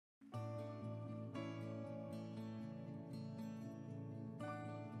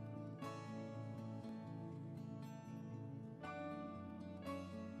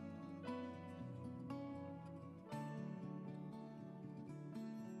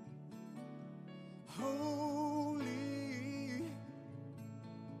Holy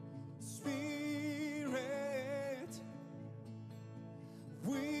Spirit,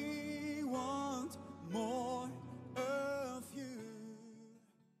 we want more of you.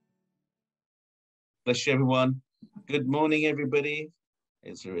 Bless you, everyone. Good morning, everybody.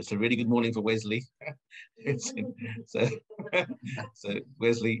 It's a really good morning for Wesley. so, so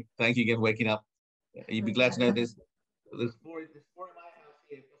Wesley, thank you again for waking up. You'd be glad to know there's four in my house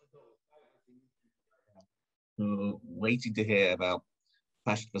here waiting to hear about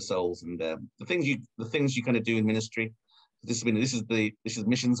Passion for Souls and the things you kind of do in ministry. This is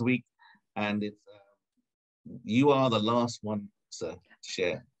Missions Week, and it's you are the last one, sir, to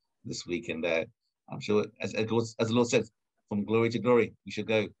share this week, and I'm sure, as the Lord said, from glory to glory, we should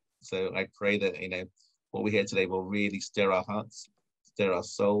go. So I pray that what we hear today will really stir our hearts, stir our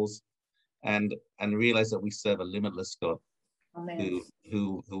souls, and realize that we serve a limitless God. Amen.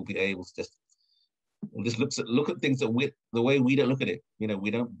 Who will be able to just look at things the way we don't look at it. We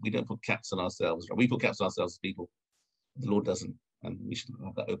don't put caps on ourselves. Right? We put caps on ourselves as people. The Lord doesn't, and we should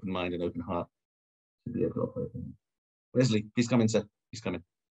have that open mind and open heart to be able to operate. Wesley, please come in, sir. Please come in.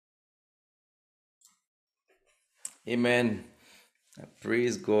 Amen.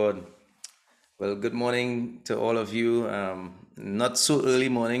 Praise God. Well, good morning to all of you. Not so early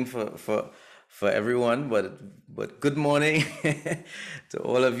morning for everyone, but good morning to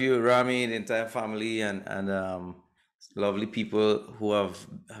all of you, Rami, the entire family, and lovely people who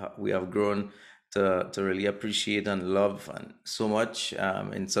we have grown to really appreciate and love and so much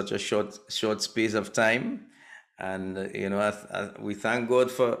in such a short space of time. And we thank God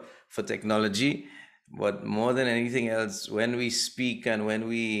for technology. But more than anything else, when we speak and when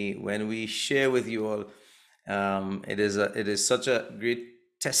we share with you all, it is such a great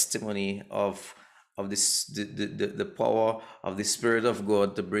testimony of this the power of the Spirit of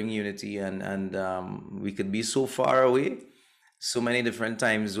God to bring unity, and we could be so far away, so many different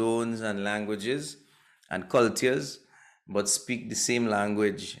time zones and languages and cultures, but speak the same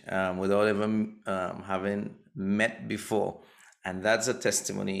language without ever having met before, and that's a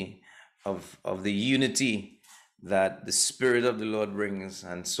testimony of the unity that the Spirit of the Lord brings.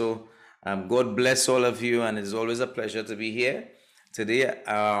 And so God bless all of you, and it's always a pleasure to be here today.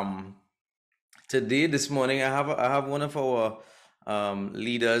 This morning, I have one of our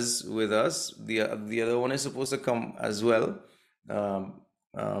leaders with us. The other one is supposed to come as well,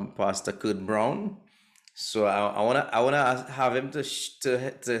 Pastor Kurt Brown. So I wanna have him to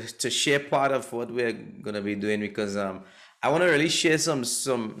share part of what we're gonna be doing, because I want to really share some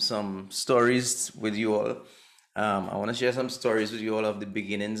stories with you all. I want to share some stories with you all of the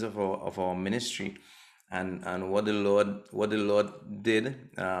beginnings of our ministry, and what the Lord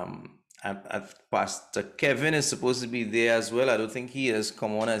did. Pastor Kevin is supposed to be there as well. I don't think he has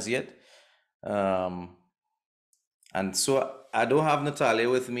come on as yet. And so I don't have Natalia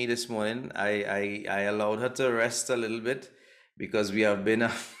with me this morning. I allowed her to rest a little bit, because we have been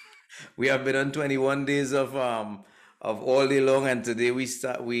on 21 days of all day long, and today we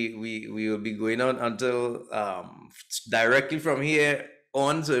will be going on until directly from here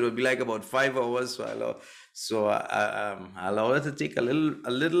on, so it will be like about 5 hours. So I allow her to take a little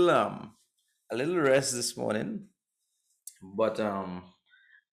rest this morning, but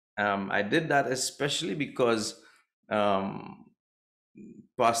I did that especially because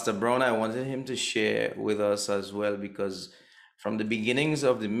Pastor Brown, I wanted him to share with us as well, because from the beginnings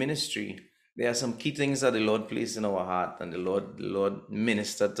of the ministry, there are some key things that the Lord placed in our heart, and the Lord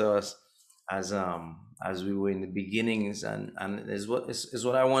ministered to us as we were in the beginnings, and is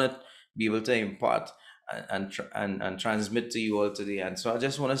what I want to be able to impart and transmit to you all today. And so I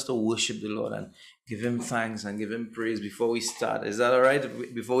just want us to worship the Lord and give Him thanks and give Him praise before we start. Is that all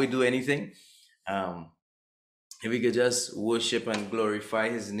right? Before we do anything, if we could just worship and glorify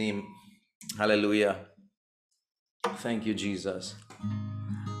His name. Hallelujah. Thank you, Jesus.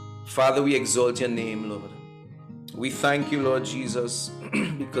 Father, we exalt your name, Lord. We thank you, Lord Jesus,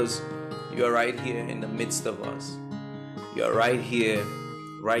 because you are right here in the midst of us. You are right here,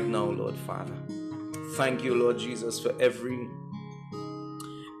 right now, Lord Father. Thank you, Lord Jesus, for every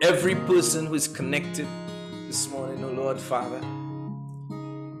person who is connected this morning, oh Lord Father.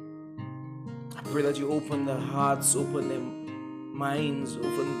 I pray that you open their hearts, open their minds,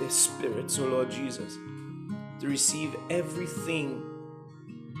 open their spirits, oh Lord Jesus, to receive everything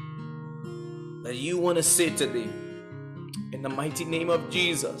that you want to say today. In the mighty name of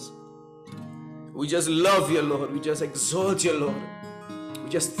Jesus, we just love you, Lord. We just exalt you, Lord. We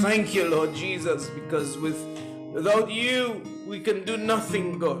just thank you, Lord Jesus, because without you, we can do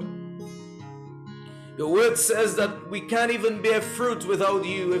nothing, God. Your word says that we can't even bear fruit without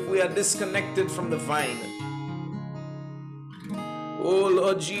you if we are disconnected from the vine. Oh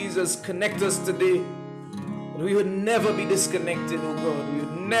Lord Jesus, connect us today. We would never be disconnected, oh God. We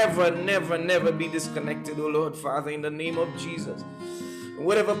would never be disconnected, oh Lord Father, in the name of Jesus. In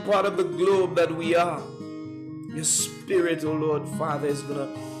whatever part of the globe that we are, your spirit, oh Lord Father, is going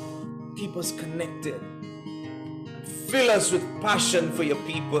to keep us connected. Fill us with passion for your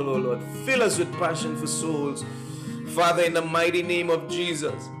people, oh Lord. Fill us with passion for souls. Father, in the mighty name of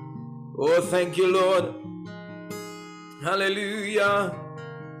Jesus. Oh, thank you, Lord. Hallelujah.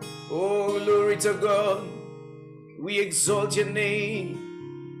 Oh, glory to God. We exalt your name.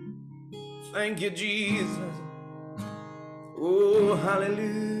 Thank you, Jesus. Oh,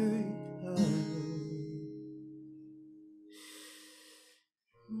 hallelujah.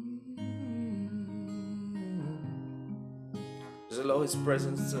 Just allow his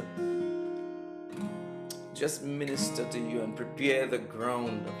presence to just minister to you and prepare the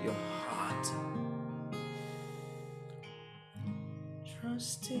ground of your heart.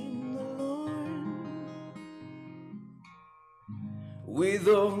 Trust in the Lord with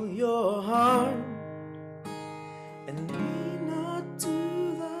all your heart, and lean not to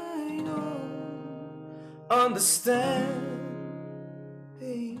thine own understanding.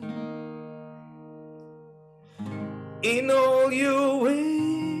 In all your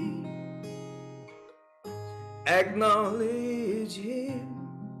ways acknowledge him,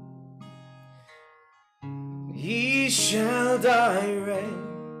 he shall direct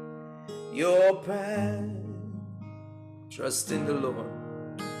your path. Trust in the Lord.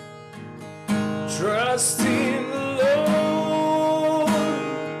 Trust in the Lord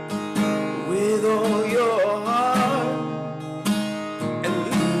with all your heart, and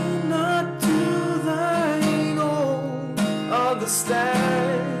lean not to thine own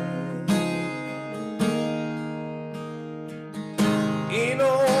understanding. In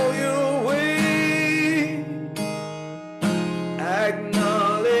all your ways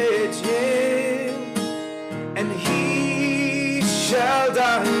acknowledge him, and he shall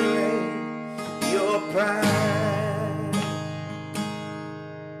direct your path.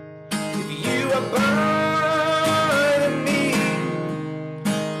 If you abide in me,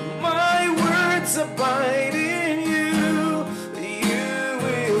 my words abide in you, you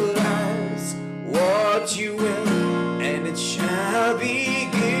will ask what you will, and it shall be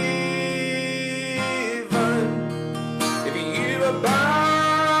given. If you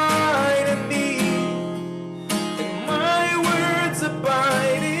abide in me, and my words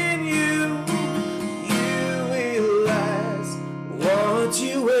abide in you, you will ask what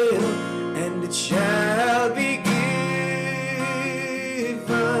you will, and it shall be given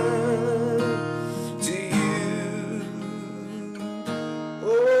to you.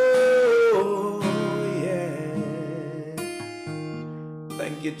 Oh, yeah.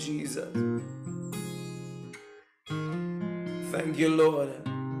 Thank you, Jesus. Thank you, Lord.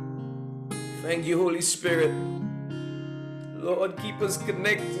 Thank you, Holy Spirit. Lord, keep us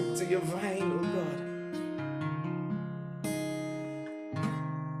connected to your vine, oh God.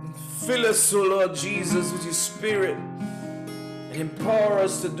 Fill us, oh Lord Jesus, with your spirit, and empower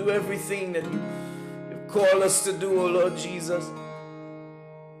us to do everything that you've called us to do, oh Lord Jesus.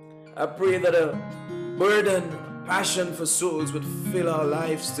 I pray that a burden, a passion for souls would fill our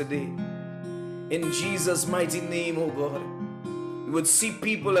lives today. In Jesus' mighty name, oh God. We would see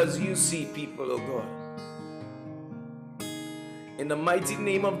people as you see people, oh God. In the mighty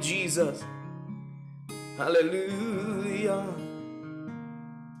name of Jesus. Hallelujah.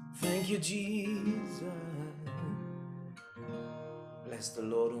 Thank you, Jesus. Bless the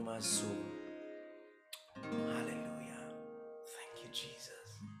Lord, oh my soul. Hallelujah. Thank you,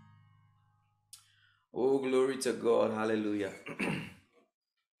 Jesus. Oh, glory to God. Hallelujah.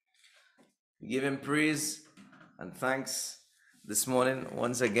 We give him praise and thanks this morning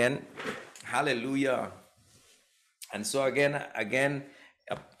once again. Hallelujah. And so again,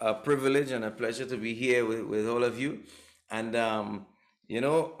 a privilege and a pleasure to be here with all of you. And you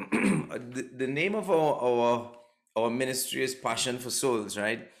know, the name of our ministry is Passion for Souls,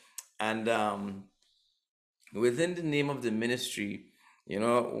 right? And within the name of the ministry, you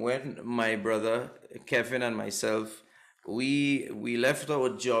know, when my brother Kevin and myself, we left our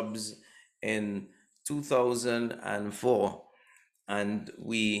jobs in 2004, and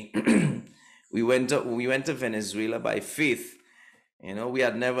we we went to Venezuela by faith. You know, we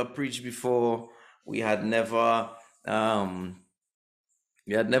had never preached before. We had never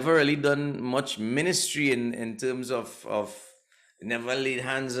really done much ministry in terms of never laid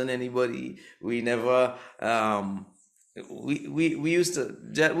hands on anybody. We never we used to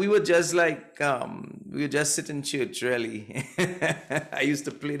we were just like we would just sit in church really. I used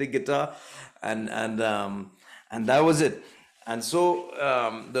to play the guitar, and that was it. And so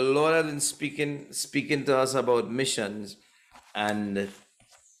the Lord had been speaking to us about missions, and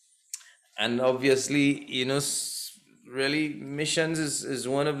obviously, really missions is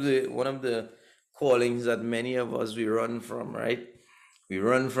one of the callings that many of us we run from, right? We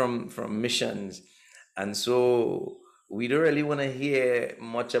run from missions, and so we don't really want to hear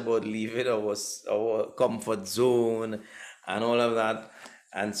much about leaving our comfort zone and all of that.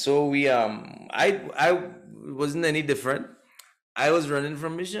 And so I wasn't any different. I was running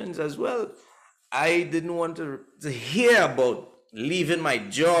from missions as well. I didn't want to hear about leaving my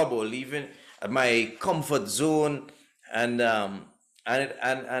job or leaving my comfort zone, and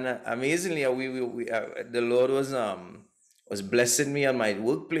amazingly, the Lord was blessing me on my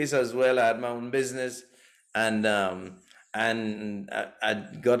workplace as well. I had my own business, and I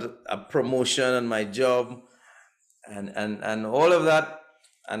got a promotion on my job, and all of that,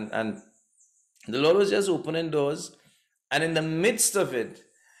 and the Lord was just opening doors, and in the midst of it,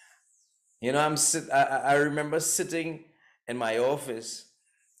 I remember sitting in my office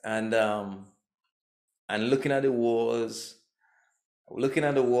and looking at the walls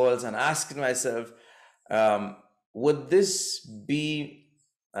and asking myself, um, would this be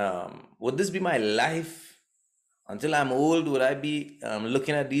my life until I'm old? Would I be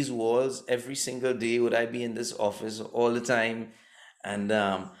looking at these walls every single day? Would I be in this office all the time?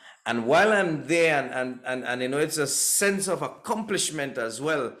 And while I'm there, and it's a sense of accomplishment as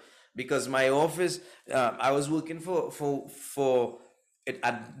well, because my office, I was working for it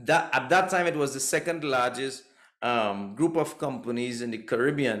at that time. It was the second largest group of companies in the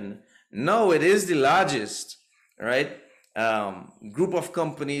Caribbean. Now it is the largest, right? Group of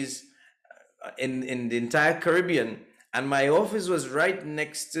companies in the entire Caribbean, and my office was right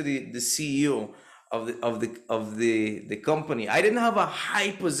next to the CEO of the company. I didn't have a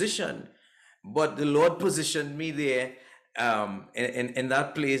high position, but the Lord positioned me there, in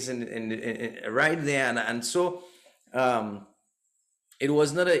that place, right there, and so it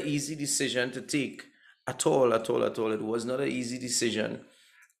was not an easy decision to take at all, at all, at all. It was not an easy decision,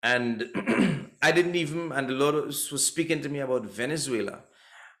 and and the Lord was speaking to me about Venezuela,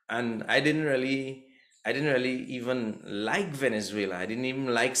 and I didn't really even like Venezuela. I didn't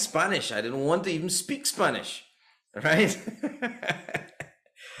even like Spanish. I didn't want to even speak Spanish, right?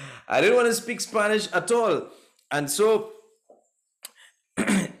 I didn't want to speak Spanish at all. And so,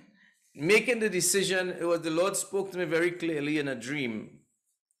 making the decision, it was the Lord spoke to me very clearly in a dream,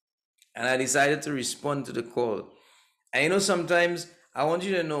 and I decided to respond to the call. And sometimes I want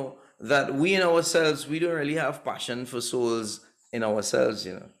you to know that we in ourselves, we don't really have passion for souls in ourselves.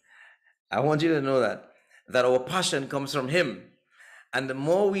 I want you to know that our passion comes from Him, and the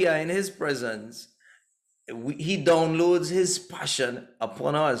more we are in His presence, He downloads His passion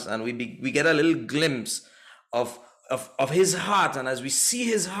upon us, and we get a little glimpse of His heart. And as we see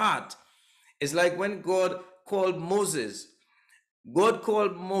His heart, it's like when God called Moses.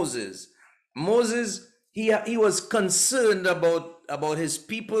 Moses, he was concerned about his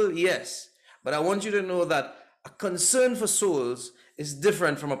people, yes, but I want you to know that a concern for souls is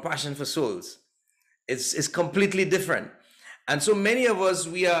different from a passion for souls. It's completely different. And so many of us,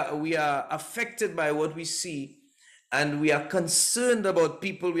 we are affected by what we see, and we are concerned about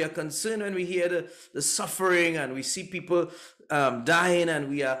people. We are concerned when we hear the suffering, and we see people dying,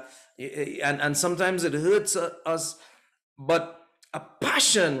 and sometimes it hurts us. But a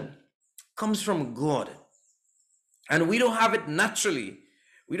passion comes from God, and we don't have it naturally.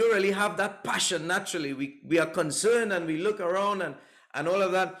 We don't really have that passion naturally. We are concerned, and we look around, and all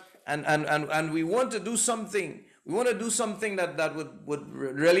of that, and we want to do something. We want to do something that would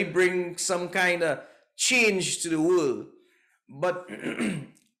really bring some kind of change to the world. But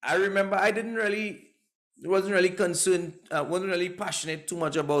I remember I wasn't really concerned, wasn't really passionate too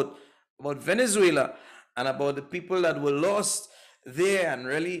much about Venezuela and about the people that were lost there, and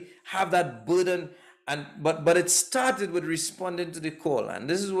really have that burden. But it started with responding to the call, and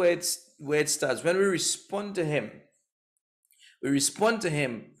this is where it starts. When we respond to Him,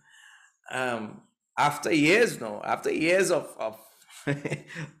 after years of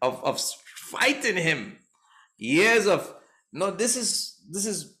of fighting Him, years of, no, this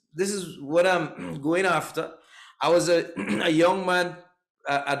is what I'm going after. I was a young man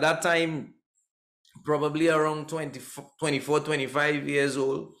at that time, probably around 24, 25 years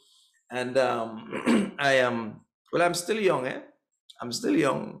old. And I'm still young, I'm still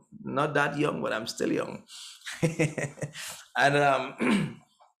young, not that young, but I'm still young. And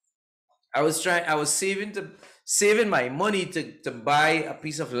I was saving saving my money to buy a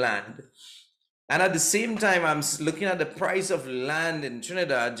piece of land. And at the same time, I'm looking at the price of land in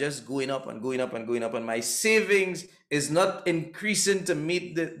Trinidad just going up and going up and going up, and my savings is not increasing to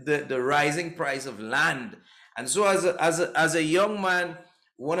meet the rising price of land. And so, as a young man,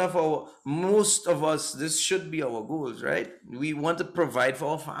 most of us, this should be our goals, right? We want to provide for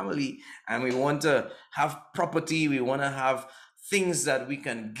our family, and we want to have property. We want to have things that we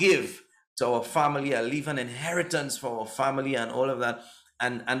can give to our family and leave an inheritance for our family and all of that.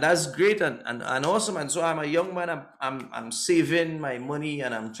 And that's great and awesome. And so I'm a young man. I'm saving my money,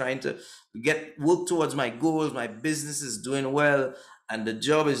 and I'm trying to work towards my goals. My business is doing well, and the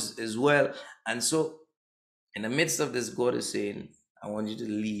job is well. And so in the midst of this, God is saying, I want you to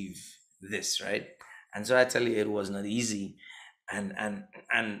leave this, right? And so I tell you, it was not easy. And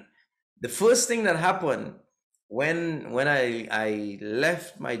the first thing that happened when I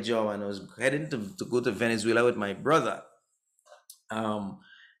left my job and I was heading to go to Venezuela with my brother,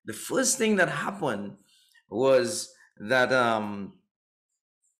 the first thing that happened was that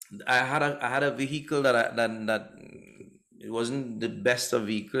I had a vehicle that it wasn't the best of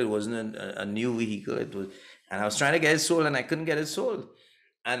vehicle. It wasn't a new vehicle. It was, and I was trying to get it sold, and I couldn't get it sold.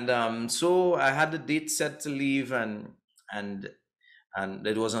 And so I had the date set to leave, and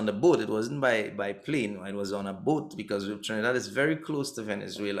it was on the boat. It wasn't by plane. It was on a boat, because Trinidad is very close to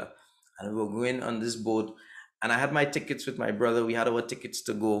Venezuela, and we were going on this boat. And I had my tickets with my brother. We had our tickets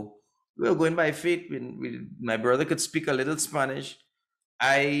to go. We were going by faith. My brother could speak a little Spanish.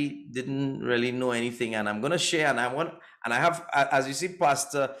 I didn't really know anything, and I'm going to share. And I have, as you see,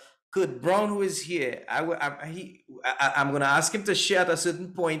 Pastor Kurt Brown, who is here. I'm going to ask him to share at a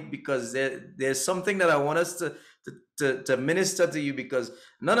certain point, because there's something that I want us to minister to you, because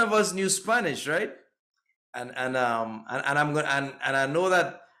none of us knew Spanish, right? And I'm going and I know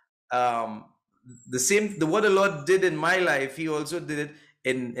that what the Lord did in my life, He also did it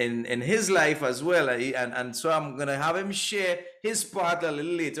in his life as well. And so I'm gonna have him share his part a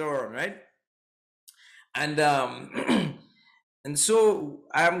little later on, right? And and so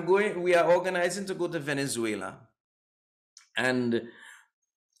we are organizing to go to Venezuela, and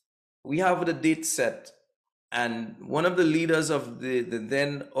we have the date set. And one of the leaders of the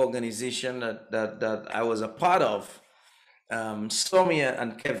then organization that I was a part of saw me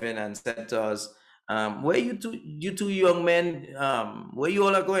and Kevin and said to us, where you two young men, where you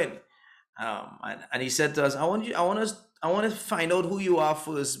all are going? And he said to us, I want to find out who you are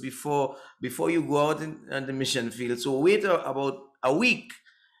first before you go out in the mission field. So wait about a week.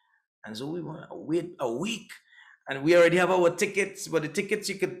 And so we want to wait a week, and we already have our tickets, but the tickets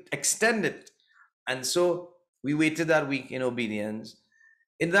you could extend it. And so we waited that week in obedience.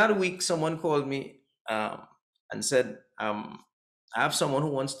 In that week, someone called me and said, I have someone who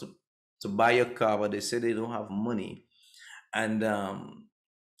wants to buy your car, but they say they don't have money, and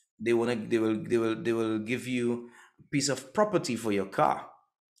they will give you a piece of property for your car.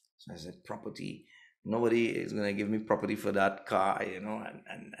 So I said, property? Nobody is gonna give me property for that car,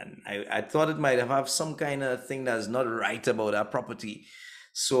 and I thought it might have some kind of thing that's not right about that property.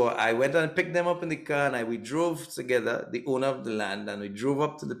 So I went and picked them up in the car, and we drove together, the owner of the land, and we drove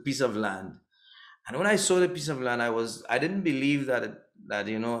up to the piece of land. And when I saw the piece of land, I didn't believe that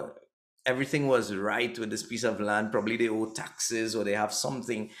everything was right with this piece of land. Probably they owe taxes or they have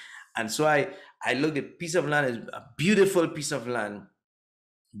something. And so I looked at piece of land, is a beautiful piece of land.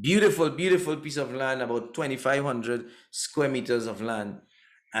 Beautiful piece of land, about 2,500 square meters of land.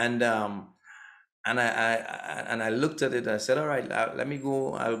 And I looked at it. I said, all right, let me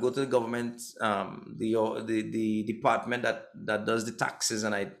go. I'll go to the government, the department that does the taxes.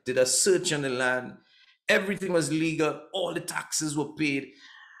 And I did a search on the land. Everything was legal. All the taxes were paid.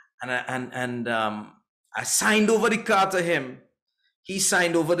 And I signed over the car to him. He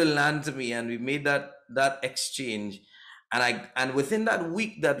signed over the land to me, and we made that exchange. And within that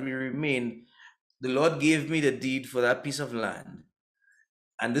week that we remained, the Lord gave me the deed for that piece of land.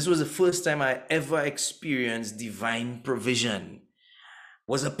 And this was the first time I ever experienced divine provision. It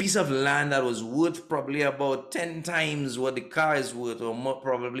was a piece of land that was worth probably about 10 times what the car is worth, or more,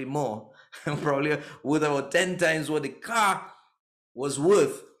 probably more. Probably worth about 10 times what the car was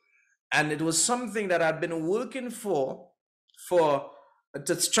worth. And it was something that I'd been working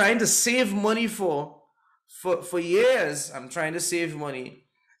trying to save money for years. I'm trying to save money.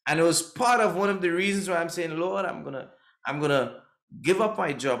 And it was part of one of the reasons why I'm saying, Lord, I'm gonna give up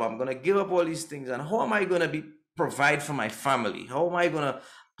my job. I'm gonna give up all these things. And how am I gonna provide for my family? How am I gonna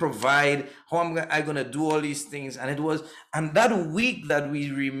provide? How am I gonna do all these things? And that week that we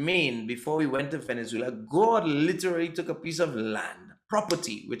remained before we went to Venezuela, God literally took a piece of land,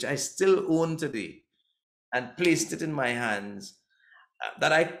 property, which I still own today. and placed it in my hands,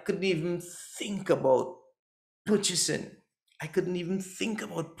 that I couldn't even think about purchasing. I couldn't even think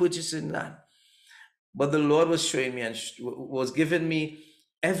about purchasing that. But the Lord was showing me and was giving me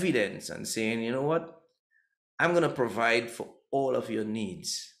evidence and saying, you know what? I'm going to provide for all of your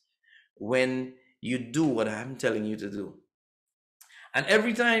needs when you do what I'm telling you to do. And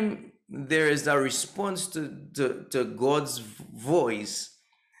every time there is a response to God's voice,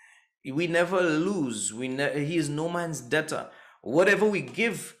 we never lose. He is no man's debtor. Whatever we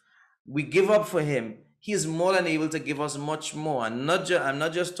give up for him. He is more than able to give us much more. And I'm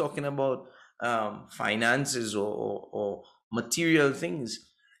not just talking about finances or material things.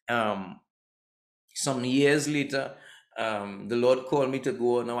 Some years later, the Lord called me to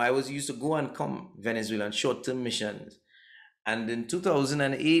go. Now, I was used to go and come Venezuela on short-term missions. And in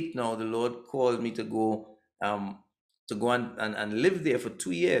 2008, now the Lord called me to go and live there for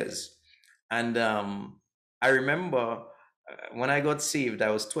 2 years. And I remember when I got saved,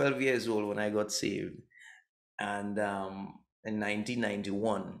 I was 12 years old when I got saved, and in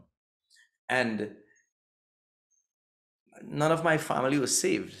 1991. And none of my family was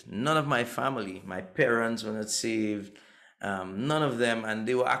saved. None of my family, my parents were not saved. None of them, and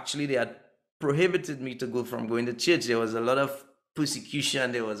they had prohibited me to go from going to church. There was a lot of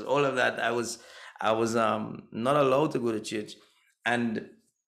persecution. There was all of that. I was not allowed to go to church, and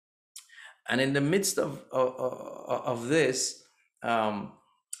in the midst of this,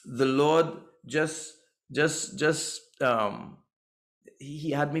 the Lord just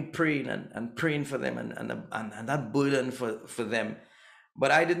he had me praying and praying for them and that burden for them.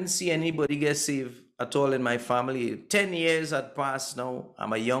 But I didn't see anybody get saved at all in my family. 10 years had passed now.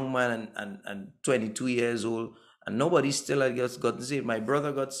 I'm a young man and 22 years old, and nobody still had gotten saved. My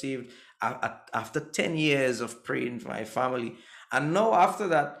brother got saved after 10 years of praying for my family. And now after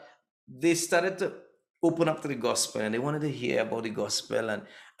that, they started to open up to the gospel, and they wanted to hear about the gospel and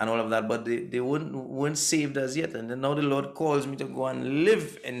all of that, but they weren't saved as yet. And then now the Lord calls me to go and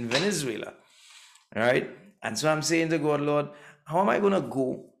live in Venezuela. All right. And so I'm saying to God, Lord, how am I going to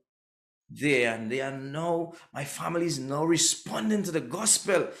go there? And they are now, my family is now responding to the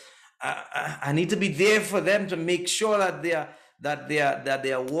gospel. I need to be there for them to make sure that they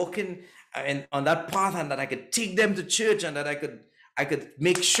are walking on that path, and that I could take them to church, and that I could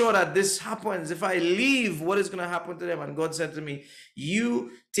make sure that this happens. If I leave, what is going to happen to them? And God said to me,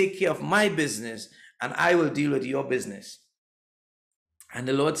 you take care of my business and I will deal with your business. And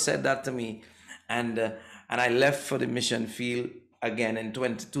the Lord said that to me. And I left for the mission field again in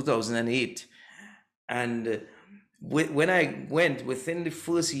 2008. And when I went, within the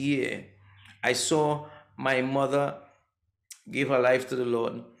first year, I saw my mother give her life to the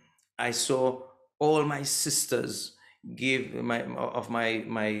Lord. I saw all my sisters give one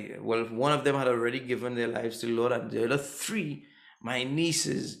of them had already given their lives to the Lord, and the other three, my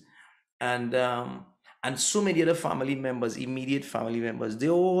nieces, and so many other family members, immediate family members, they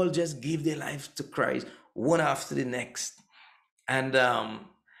all just gave their lives to Christ, one after the next. And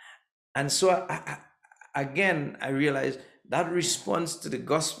so I realized that response to the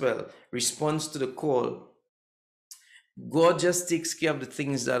gospel, response to the call, God just takes care of the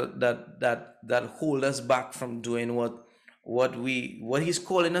things that hold us back from doing what He's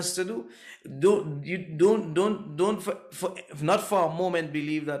calling us to do. Don't not for a moment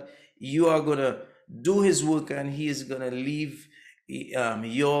believe that you are gonna do His work and He is gonna leave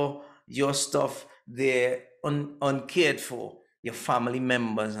your stuff there uncared for, your family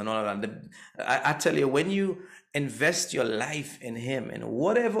members and all of that. I tell you, when you invest your life in Him in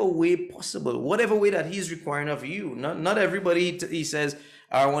whatever way possible, whatever way that He's requiring of you. Not everybody He says,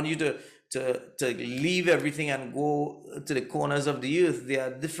 I want you to leave everything and go to the corners of the earth. They are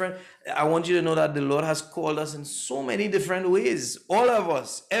different. I want you to know that the Lord has called us in so many different ways. All of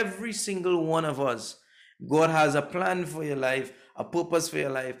us, every single one of us. God has a plan for your life, a purpose for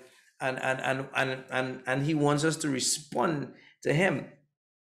your life, and He wants us to respond to Him,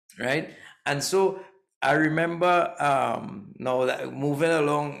 right? And so I remember now that moving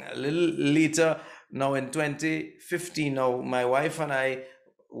along a little later, now in 2015, now my wife and I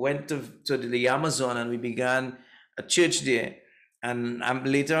went to the Amazon, and we began a church there. And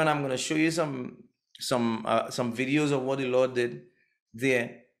later on, I'm going to show you some videos of what the Lord did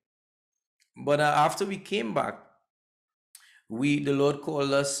there. But after we came back, the Lord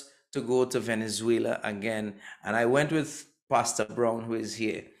called us to go to Venezuela again, and I went with Pastor Brown, who is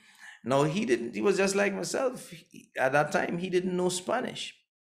here. Now, he was just like myself. At that time, he didn't know Spanish.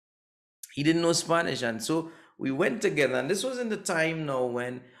 He didn't know Spanish. And so we went together. And this was in the time now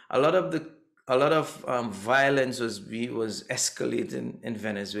when a lot violence was escalating in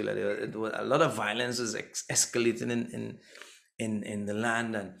Venezuela. A lot of violence was escalating in the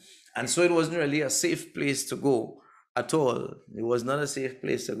land, and so it wasn't really a safe place to go at all. It was not a safe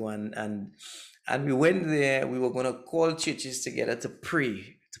place to go, and we went there. We were going to call churches together to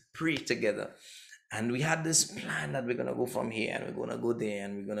pray together. And we had this plan that we're going to go from here and we're going to go there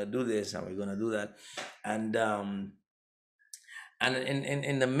and we're going to do this and we're going to do that. And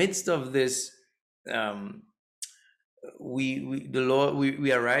in the midst of this,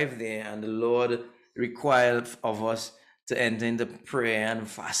 we arrived there, and the Lord required of us to enter into prayer and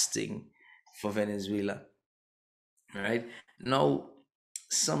fasting for Venezuela. Right now,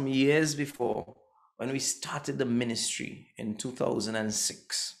 some years before, when we started the ministry in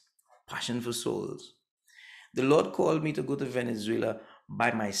 2006, Passion for Souls, the Lord called me to go to Venezuela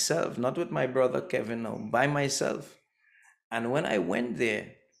by myself, not with my brother Kevin, no, by myself. And when I went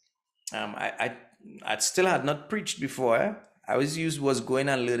there, I still had not preached before. I was going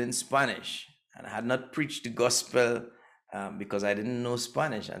and learning Spanish, and I had not preached the gospel because I didn't know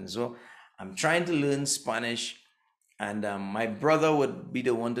Spanish. And so I'm trying to learn Spanish, and my brother would be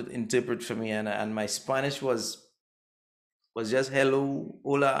the one to interpret for me, and my Spanish was just hello,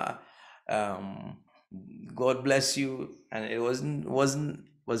 hola, God bless you, and it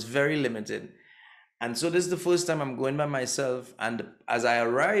was very limited. And so this is the first time I'm going by myself. And as I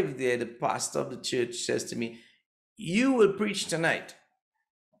arrived there, the pastor of the church says to me, "You will preach tonight."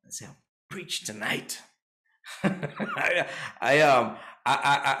 I say, "Preach tonight?"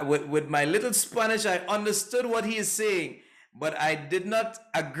 With my little Spanish, I understood what he is saying, but I did not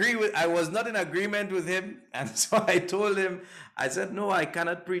agree with. I was not in agreement with him, and so I told him, I said, "No, I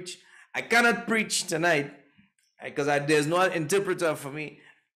cannot preach. I cannot preach tonight because there's no interpreter for me."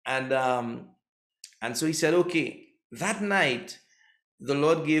 And so he said, "Okay." That night, the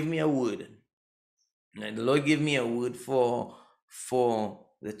Lord gave me a word. And the Lord gave me a word for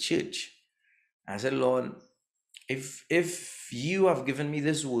the church. I said, "Lord, if you have given me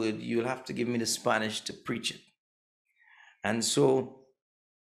this word, you'll have to give me the Spanish to preach it." And so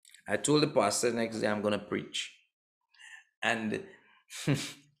I told the pastor, next day I'm going to preach. And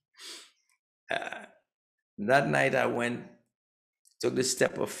that night I took the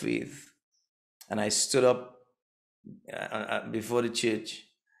step of faith, and I stood up before the church,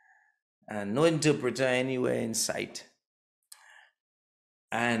 and no interpreter anywhere in sight.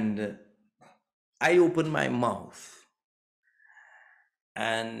 And I opened my mouth,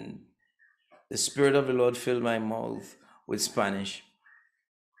 and the Spirit of the Lord filled my mouth with Spanish.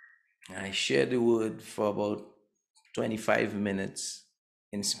 And I shared the word for about 25 minutes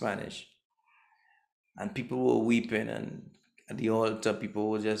in Spanish. And people were weeping, and at the altar, people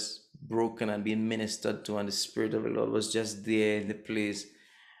were just broken and being ministered to, and the Spirit of the Lord was just there in the place.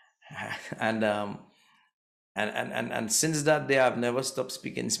 And since that day, I've never stopped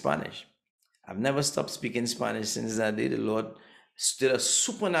speaking Spanish. I've never stopped speaking Spanish since that day. The Lord did a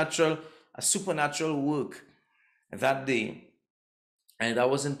supernatural work that day, and that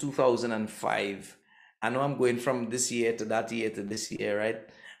was in 2005. I know I'm going from this year to that year to this year, right?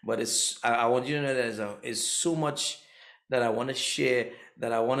 But I want you to know that there's so much that I want to share,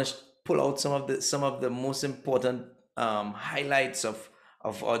 that I want to pull out some of the most important highlights of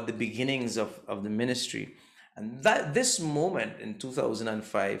the beginnings of the ministry. And that this moment in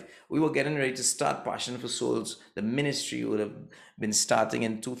 2005, we were getting ready to start Passion for Souls. The ministry would have been starting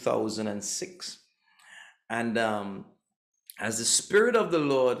in 2006. And as the Spirit of the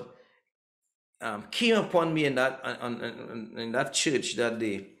Lord came upon me in that church that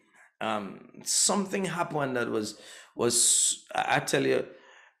day, something happened that was I tell you,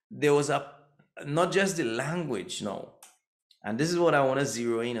 there was not just the language, no. And this is what I want to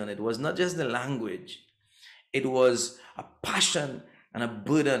zero in on. It was not just the language. It was a passion and a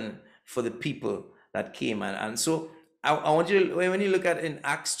burden for the people that came. And so I want you, when you look at in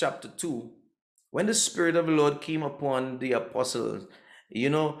Acts chapter 2, when the Spirit of the Lord came upon the apostles, you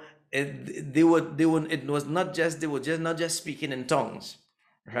know, they were not just speaking in tongues,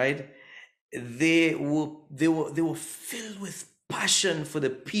 right? They were filled with passion for the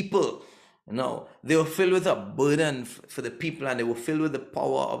people. No, they were filled with a burden for the people, and they were filled with the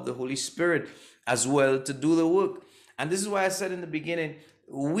power of the Holy Spirit as well to do the work. And this is why I said in the beginning,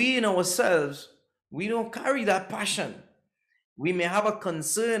 we in ourselves, we don't carry that passion. We may have a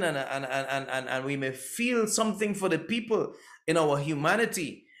concern and we may feel something for the people in our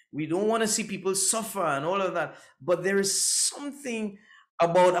humanity. We don't want to see people suffer and all of that. But there is something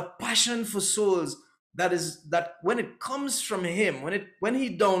about a passion for souls that when it comes from Him, when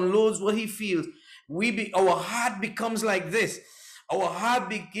He downloads what He feels, our heart becomes like this. our heart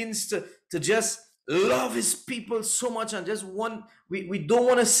begins to just love his people so much and just we don't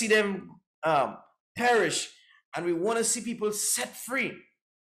want to see them perish, and we want to see people set free.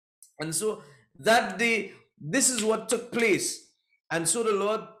 And so that day, this is what took place. And so the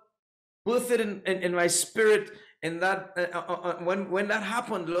Lord birthed it in my spirit, in that when that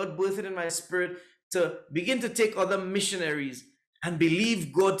happened, the Lord birthed it in my spirit to begin to take other missionaries and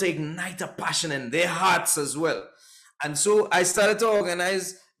believe God to ignite a passion in their hearts as well. And so I started to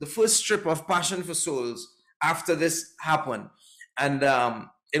organize the first trip of Passion for Souls after this happened. And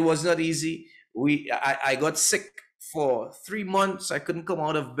it was not easy. I got sick for 3 months. I couldn't come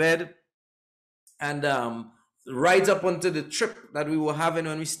out of bed. And right up until the trip that we were having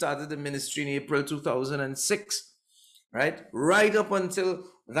when we started the ministry in April 2006, right up until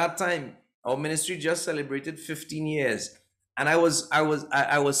that time, our ministry just celebrated 15 years. And I was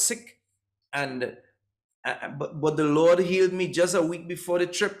sick, and but the Lord healed me just a week before the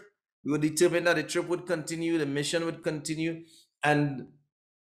trip. We were determined that the trip would continue, the mission would continue, and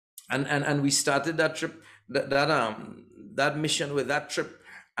we started that trip, that mission with that trip.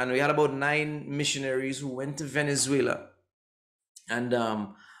 And we had about 9 missionaries who went to Venezuela. And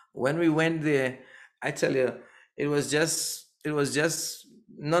when we went there, I tell you, it was just I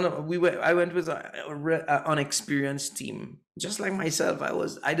went with an unexperienced team, just like myself.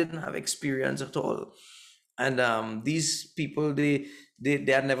 I didn't have experience at all. And these people, they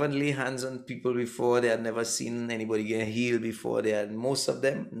had never laid hands on people before. They had never seen anybody get healed before. Most of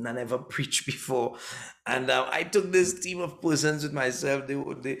them never preached before. And I took this team of persons with myself.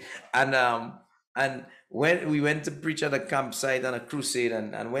 And when we went to preach at a campsite on a crusade,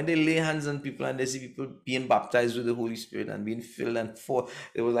 and when they lay hands on people and they see people being baptized with the Holy Spirit and being filled and full,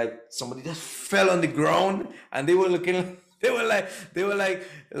 it was like somebody just fell on the ground, and they were looking. They were like,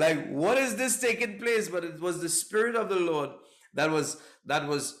 what is this taking place? But it was the Spirit of the Lord that was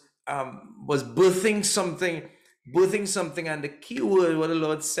birthing something. And the key word, what the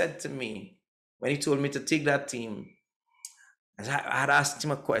Lord said to me when he told me to take that team, I had asked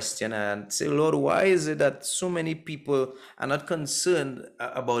him a question and say, Lord, why is it that so many people are not concerned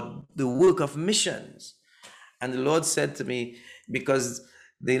about the work of missions? And the Lord said to me, because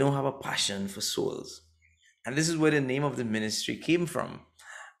they don't have a passion for souls. And this is where the name of the ministry came from.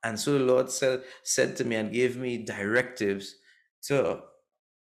 And so the Lord said to me and gave me directives to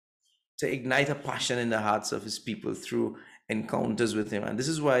ignite a passion in the hearts of his people through encounters with him. And this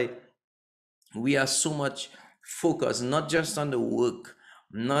is why we are so much focused, not just on the work,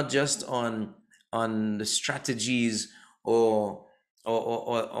 not just on the strategies or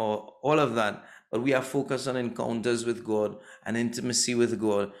all of that, but we are focused on encounters with God and intimacy with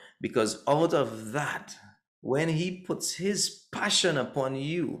God, because out of that, when he puts his passion upon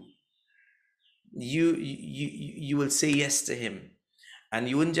you, you will say yes to him. And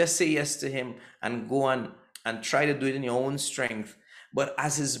you wouldn't just say yes to him and go on and try to do it in your own strength, but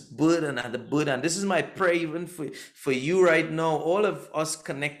as his burden and the burden. This is my prayer even for you right now, all of us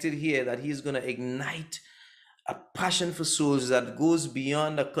connected here, that he's going to ignite a passion for souls that goes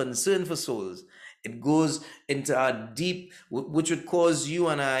beyond a concern for souls. It goes into a deep, which would cause you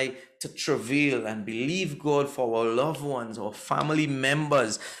and I to travail and believe God for our loved ones or family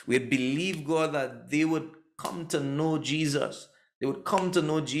members. We'd believe God that they would come to know Jesus. They would come to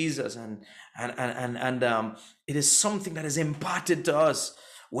know Jesus, and it is something that is imparted to us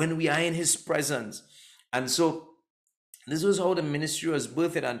when we are in his presence. And so this was how the ministry was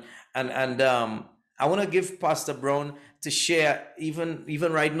birthed. And I want to give Pastor Brown to share,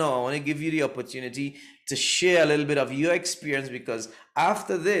 even right now, I want to give you the opportunity to share a little bit of your experience, because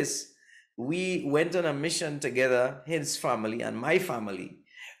after this, we went on a mission together, his family and my family.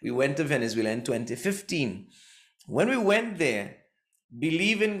 We went to Venezuela in 2015. When we went there,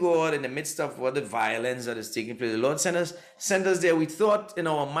 believing God in the midst of what the violence that is taking place, the Lord sent us there. We thought in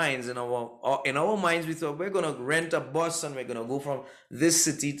our minds, we thought we're going to rent a bus and we're going to go from this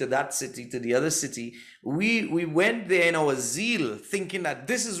city to that city to the other city. We went there in our zeal, thinking that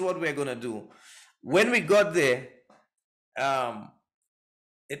this is what we're going to do. When we got there,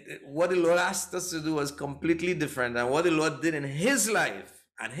 what the Lord asked us to do was completely different, and what the Lord did in his life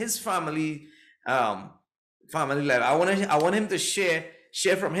and his family life. I want him to share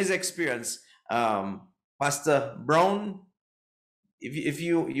from his experience. Pastor Brown, if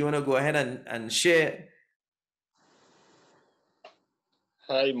you want to go ahead and share.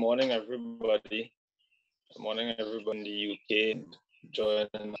 Hi, morning everybody. Good morning everybody in the UK,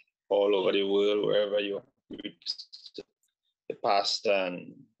 joining all over the world, wherever you are, the pastor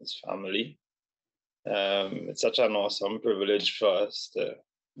and his family. It's such an awesome privilege for us to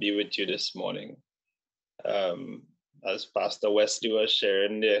be with you this morning. as Pastor Wesley was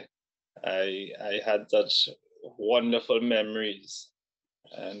sharing there, I had such wonderful memories,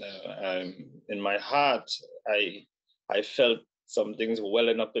 and in my heart, I felt some things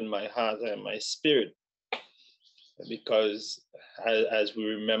welling up in my heart and my spirit, because as we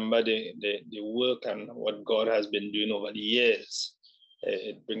remember the work and what God has been doing over the years,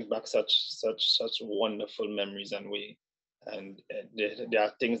 it brings back such wonderful memories, and there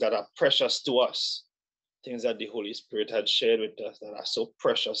are things that are precious to us, things that the Holy Spirit had shared with us that are so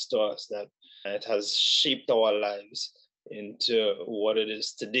precious to us that it has shaped our lives into what it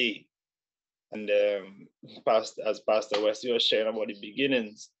is today. And as Pastor Wesley was sharing about the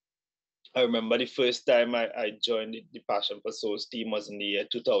beginnings, I remember the first time I joined the Passion for Souls team was in the year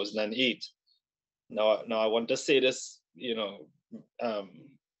 2008. Now I want to say this,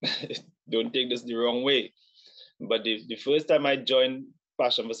 don't take this the wrong way, but the first time I joined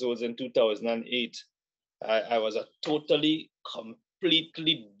Passion for Souls in 2008, I was a totally,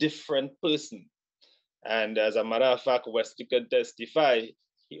 completely different person. And as a matter of fact, Wesley could testify,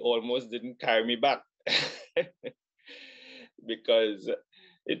 he almost didn't carry me back because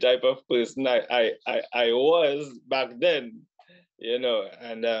the type of person I was back then,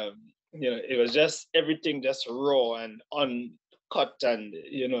 and it was just everything just raw and uncut, and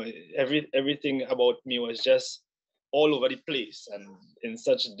everything about me was just all over the place and in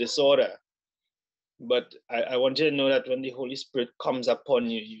such disorder. But I want you to know that when the Holy Spirit comes upon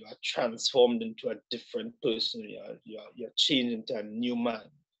you, you are transformed into a different person. You're changed into a new man.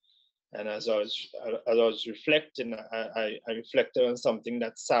 And as I was reflecting, I reflected on something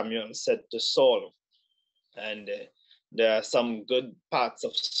that Samuel said to Saul. And there are some good parts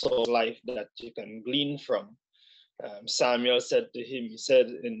of Saul's life that you can glean from. Samuel said to him, he said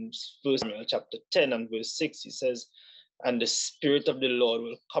in 1 Samuel chapter 10 and verse 6, he says, "And the Spirit of the Lord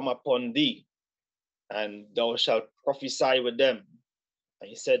will come upon thee, and thou shalt prophesy with them." And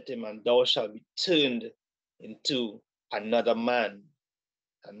he said to him, "And thou shalt be turned into another man."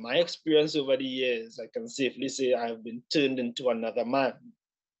 And my experience over the years, I can safely say I've been turned into another man.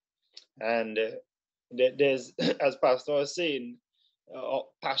 And there's, as Pastor was saying,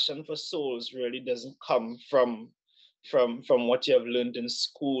 passion for souls really doesn't come from what you have learned in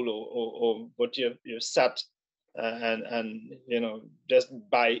school or what you've sat and just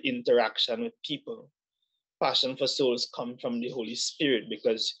by interaction with people. Passion for souls come from the Holy Spirit,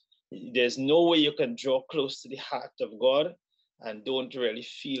 because there's no way you can draw close to the heart of God and don't really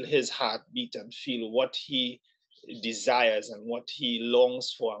feel his heartbeat and feel what he desires and what he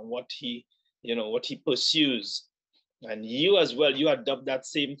longs for and what he pursues. And you as well, you adopt that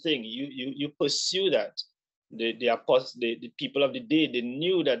same thing. You pursue that. The people of the day, they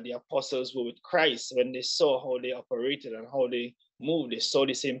knew that the apostles were with Christ when they saw how they operated and how they moved. They saw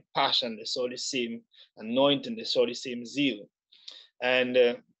the same passion, they saw the same anointing, they saw the same zeal. And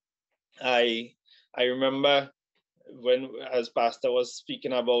I remember when, as Pastor was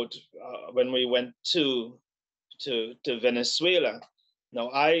speaking about, when we went to Venezuela. Now,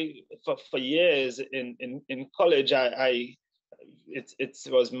 for years in college, it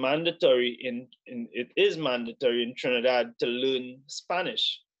was mandatory it is mandatory in Trinidad to learn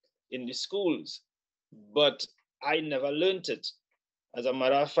Spanish in the schools, but I never learned it. As a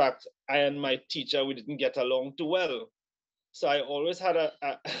matter of fact, I and my teacher, we didn't get along too well. So I always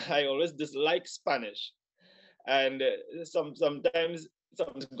I always disliked Spanish. And sometimes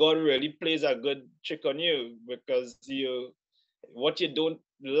God really plays a good trick on you, because what you don't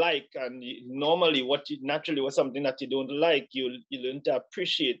like, and normally naturally was something that you don't like, you learn to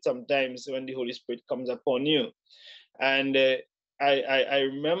appreciate sometimes when the Holy Spirit comes upon you. And I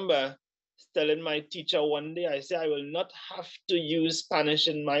remember telling my teacher one day, I said, I will not have to use Spanish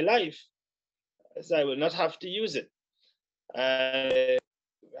in my life. I said, I will not have to use it. And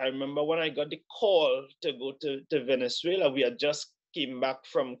I remember when I got the call to go to Venezuela, we had just came back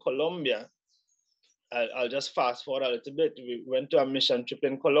from Colombia. I'll just fast forward a little bit. We went to a mission trip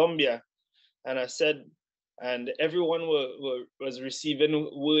in Colombia, and I said, and everyone was receiving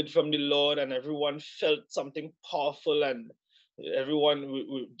word from the Lord, and everyone felt something powerful, and everyone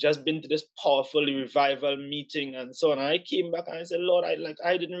we just been to this powerful revival meeting and so on. And I came back and I said, Lord,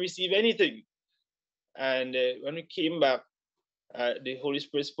 I didn't receive anything. And when we came back, the Holy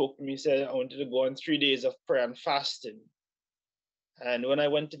Spirit spoke to me, said I wanted to go on 3 days of prayer and fasting. And when I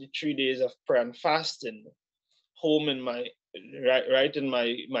went to the 3 days of prayer and fasting, home in my right in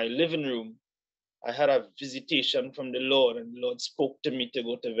my living room, I had a visitation from the Lord, and the Lord spoke to me to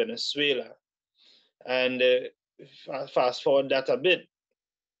go to Venezuela. And fast forward that a bit,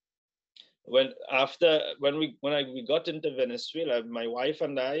 when we got into Venezuela, my wife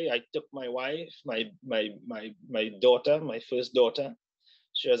and I took my wife, my daughter, my first daughter.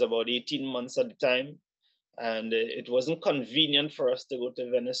 She was about 18 months at the time, and it wasn't convenient for us to go to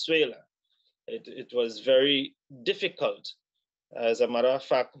Venezuela. It was very difficult. As a matter of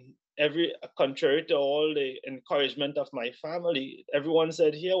fact, contrary to all the encouragement of my family, everyone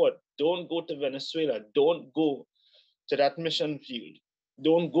said, "Here, what? Don't go to Venezuela. Don't go to that mission field.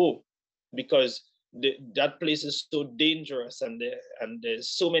 Don't go, because that place is so dangerous, and there's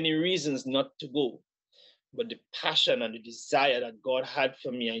so many reasons not to go." But the passion and the desire that God had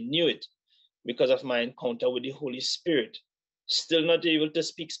for me, I knew it because of my encounter with the Holy Spirit. Still not able to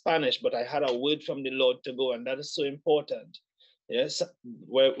speak Spanish, but I had a word from the Lord to go, and that is so important. Yes,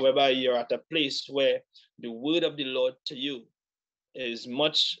 whereby you're at a place where the word of the Lord to you is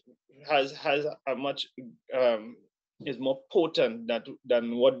much has a much is more potent than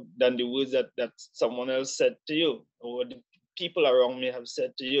the words that someone else said to you, or the people around me have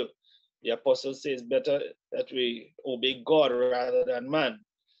said to you. The apostle says better that we obey God rather than man.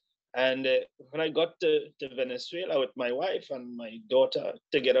 And when I got to Venezuela with my wife and my daughter,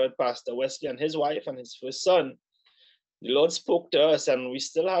 together with Pastor Wesley and his wife and his first son, the Lord spoke to us, and we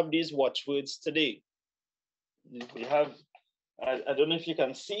still have these watchwords today. We have, I don't know if you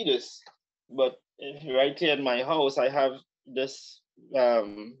can see this, but right here in my house, I have this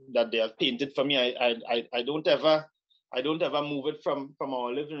that they have painted for me. I don't ever move it from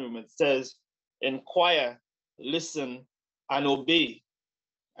our living room. It says, "Inquire, listen, and obey."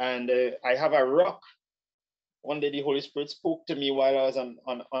 And I have a rock. One day the Holy Spirit spoke to me while I was on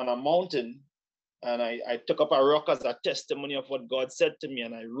a mountain, and I took up a rock as a testimony of what God said to me,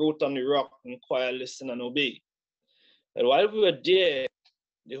 and I wrote on the rock, "Inquire, listen, and obey." And while we were there,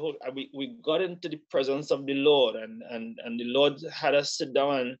 we got into the presence of the Lord, and the Lord had us sit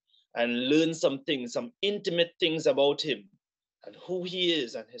down and learn some things, some intimate things about him and who he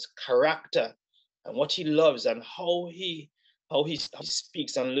is and his character and what he loves and how he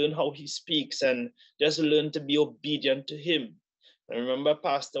speaks, and learn how he speaks, and just learn to be obedient to him. I remember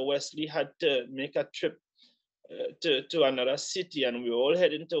Pastor Wesley had to make a trip to another city, and we were all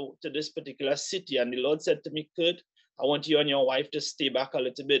heading to this particular city, and the Lord said to me, "Kurt, I want you and your wife to stay back a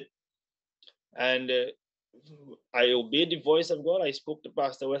little bit." And I obeyed the voice of God. I spoke to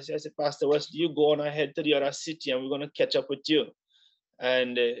Pastor Wesley. I said, "Pastor Wesley, you go on ahead to the other city, and we're going to catch up with you."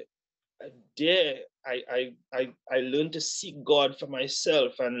 And there, I learned to seek God for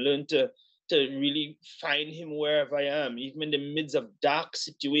myself, and learned to really find him wherever I am, even in the midst of dark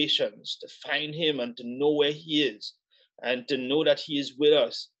situations, to find him and to know where he is, and to know that he is with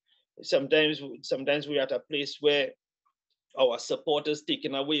us. Sometimes we're at a place where our support is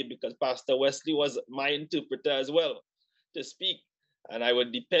taken away, because Pastor Wesley was my interpreter as well to speak, and I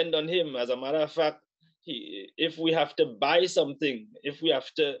would depend on him. As a matter of fact, if we have to buy something, if we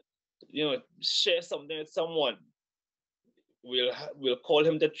have to, share something with someone, we'll call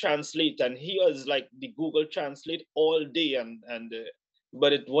him to translate, and he was like the Google Translate all day,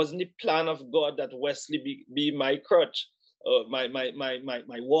 but it wasn't the plan of God that Wesley be my crutch,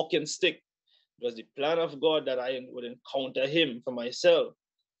 my walking stick. It was the plan of God that I would encounter him for myself.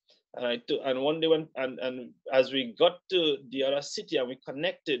 And one day and as we got to the other city and we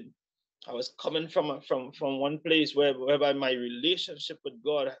connected, I was coming from one place whereby my relationship with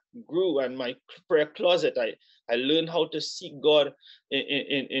God grew, and my prayer closet, I learned how to seek God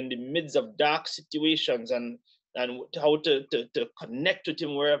in the midst of dark situations, and how to connect with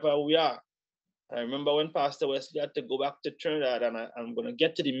him wherever we are. I remember when Pastor Wesley had to go back to Trinidad, and I'm going to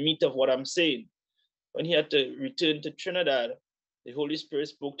get to the meat of what I'm saying. When he had to return to Trinidad, the Holy Spirit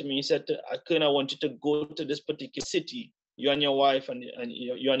spoke to me. He said, "Akun, I want you to go to this particular city, you and your wife and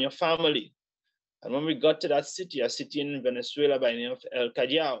you and your family." And when we got to that city, a city in Venezuela by the name of El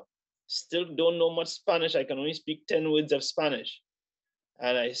Callao, still don't know much Spanish. I can only speak 10 words of Spanish.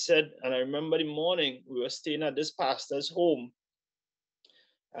 And I remember the morning we were staying at this pastor's home.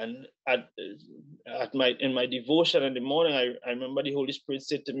 And in my devotion in the morning, I remember the Holy Spirit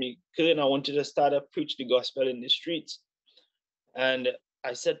said to me, "Kern, I want you to start to preach the gospel in the streets." And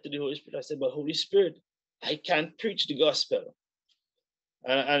I said to the Holy Spirit, I said, "But Holy Spirit, I can't preach the gospel."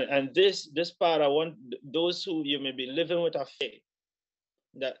 And this part, I want those who you may be living with a faith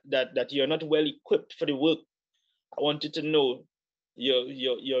that you're not well equipped for the work. I want you to know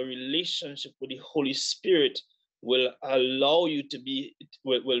your relationship with the Holy Spirit will allow you to be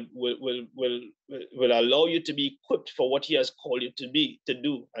will allow you to be equipped for what he has called you to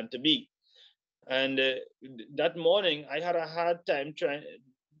do and to be. And that morning I had a hard time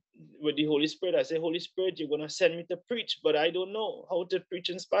with the Holy Spirit. I said, Holy Spirit, you're going to send me to preach, but I don't know how to preach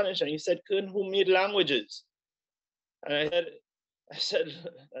in Spanish. And he said, Kern, who made languages? And I said,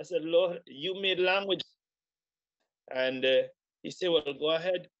 Lord, you made language. And he said, well, go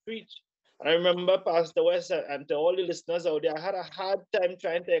ahead, preach. And I remember Pastor West and to all the listeners out there, I had a hard time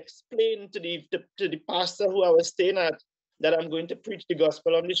trying to explain to the pastor who I was staying at that I'm going to preach the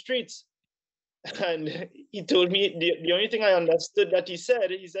gospel on the streets. And he told me the only thing I understood that he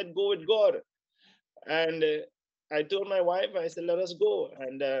said, go with God. And I told my wife, I said, let us go.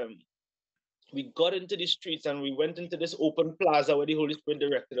 And we got into the streets and we went into this open plaza where the Holy Spirit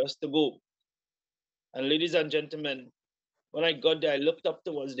directed us to go. And ladies and gentlemen, when I got there, I looked up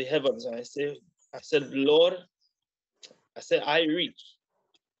towards the heavens and I said, Lord, I reached.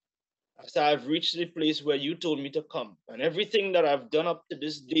 I said, I've reached the place where you told me to come. And everything that I've done up to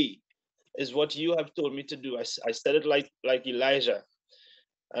this day is what you have told me to do. I said it like Elijah.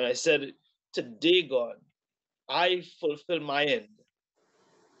 And I said, today, God, I fulfill my end.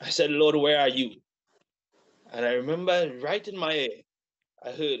 I said, Lord, where are you? And I remember right in my ear,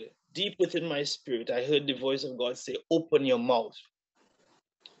 I heard deep within my spirit, I heard the voice of God say, open your mouth.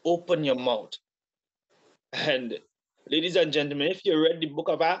 Open your mouth. And ladies and gentlemen, if you read the book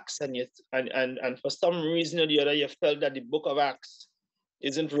of Acts and for some reason or the other, you felt that the book of Acts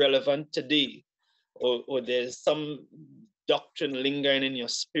isn't relevant today, or there's some doctrine lingering in your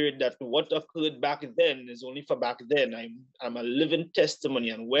spirit that what occurred back then is only for back then. I'm a living testimony,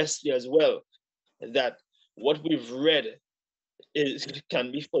 and Wesley as well, that what we've read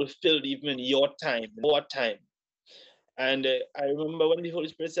can be fulfilled even in your time, our time. And I remember when the Holy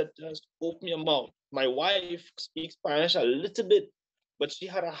Spirit said to us, open your mouth. My wife speaks Spanish a little bit, but she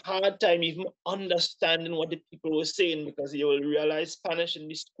had a hard time even understanding what the people were saying, because you will realize Spanish in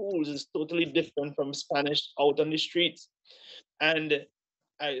the schools is totally different from Spanish out on the streets. And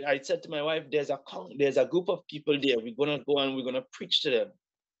I said to my wife, there's a group of people there. We're going to go and we're going to preach to them.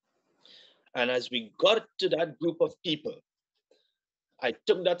 And as we got to that group of people, I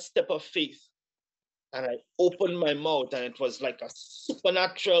took that step of faith and I opened my mouth, and it was like a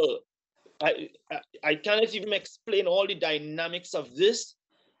supernatural. I cannot even explain all the dynamics of this.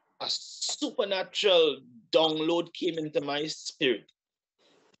 A supernatural download came into my spirit.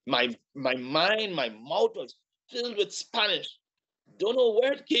 My mind, my mouth was filled with Spanish. Don't know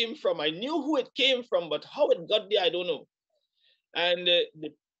where it came from. I knew who it came from, but how it got there, I don't know. And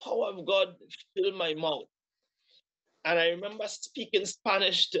the power of God filled my mouth. And I remember speaking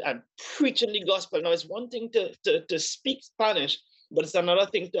Spanish and preaching the gospel. Now, it's one thing to speak Spanish, but it's another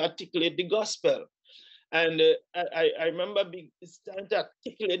thing to articulate the gospel. And I remember starting to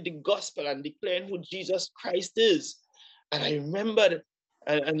articulate the gospel and declaring who Jesus Christ is. And I remembered,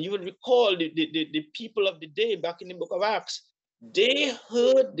 and you will recall the people of the day back in the book of Acts, they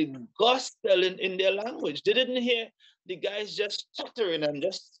heard the gospel in their language. They didn't hear the guys just stuttering and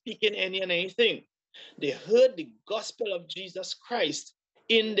just speaking any and anything. They heard the gospel of Jesus Christ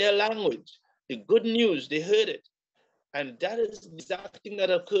in their language. The good news, they heard it. And that is the exact thing that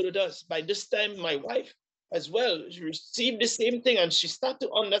occurred with us. By this time, my wife as well, she received the same thing, and she started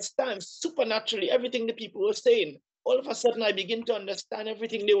to understand supernaturally everything the people were saying. All of a sudden, I begin to understand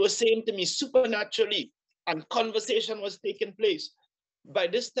everything they were saying to me supernaturally, and conversation was taking place. By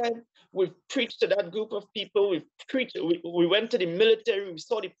this time, we've preached to that group of people. We went to the military. We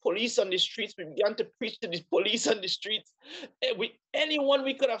saw the police on the streets. We began to preach to the police on the streets. Anyone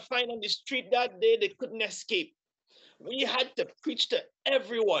we could have found on the street that day, they couldn't escape. We had to preach to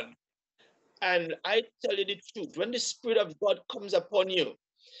everyone. And I tell you the truth, when the Spirit of God comes upon you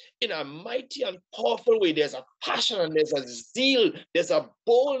in a mighty and powerful way, there's a passion and there's a zeal, there's a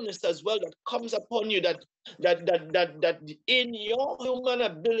boldness as well that comes upon you that in your human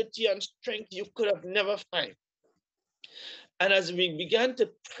ability and strength you could have never find. And as we began to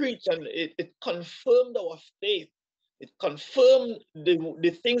preach, and it confirmed our faith, it confirmed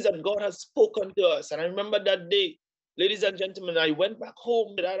the things that God has spoken to us. And I remember that day, ladies and gentlemen, I went back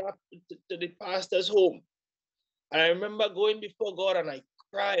home to the pastor's home. And I remember going before God, and I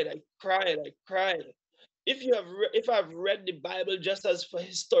cried. If I've read the Bible just as for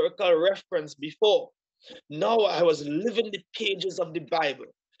historical reference before, now I was living the pages of the Bible.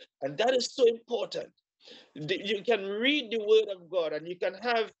 And that is so important. You can read the word of God and you can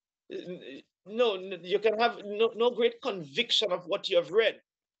have no great conviction of what you have read.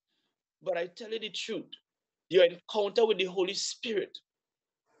 But I tell you the truth, your encounter with the Holy Spirit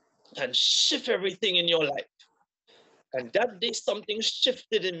can shift everything in your life. And that day something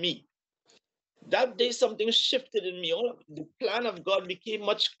shifted in me. That day something shifted in me. All of the plan of God became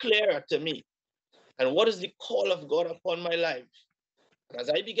much clearer to me. And what is the call of God upon my life? And as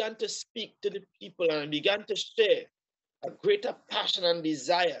I began to speak to the people and I began to share, a greater passion and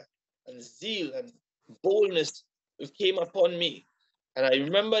desire and zeal and boldness came upon me. And I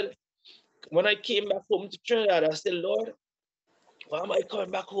remember when I came back home to Trinidad, I said, Lord, why am I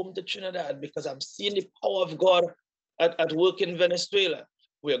coming back home to Trinidad? Because I'm seeing the power of God at work in Venezuela.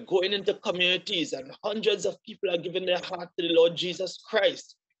 We're going into communities and hundreds of people are giving their heart to the Lord Jesus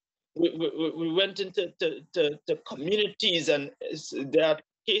Christ. We went into to communities and there are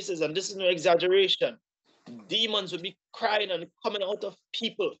cases, and this is no exaggeration, demons will be crying and coming out of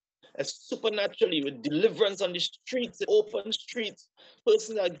people as supernaturally with deliverance on the streets, the open streets.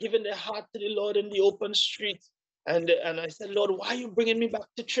 Persons are giving their heart to the Lord in the open streets. And I said, Lord, why are you bringing me back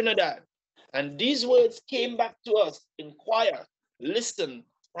to Trinidad? And these words came back to us: inquire, listen,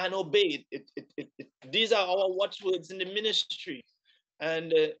 and obey. These are our watchwords in the ministry.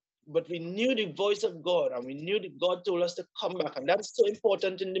 And but we knew the voice of God, and we knew that God told us to come back. And that's so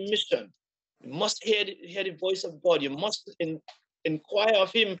important in the mission. You must hear the voice of God. You must inquire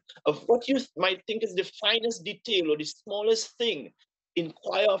of him, of what you might think is the finest detail or the smallest thing.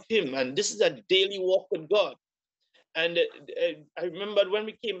 Inquire of him. And this is a daily walk with God. And I remember when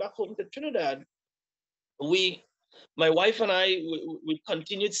we came back home to Trinidad, my wife and I, we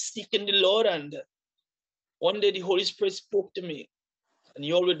continued seeking the Lord. And one day the Holy Spirit spoke to me. And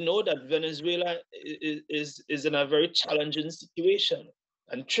you all would know that Venezuela is in a very challenging situation.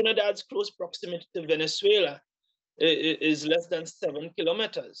 And Trinidad's close proximity to Venezuela is less than 7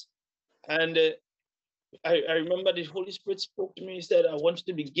 kilometers. And I remember the Holy Spirit spoke to me. He said, I want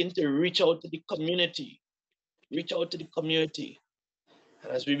you to begin to reach out to the community. Reach out to the community.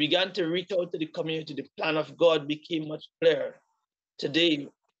 And as we began to reach out to the community, the plan of God became much clearer. Today,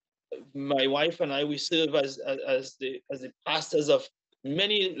 my wife and I, we serve as the pastors of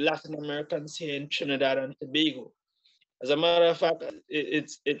many Latin Americans here in Trinidad and Tobago. As a matter of fact,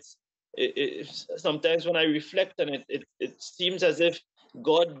 sometimes when I reflect on it, it seems as if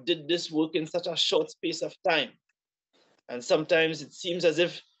God did this work in such a short space of time. And sometimes it seems as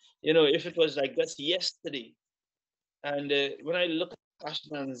if, if it was like just yesterday. And when I look at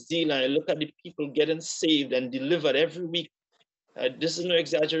passion and zeal, and I look at the people getting saved and delivered every week, this is no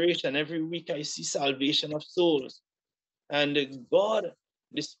exaggeration. Every week I see salvation of souls. And God,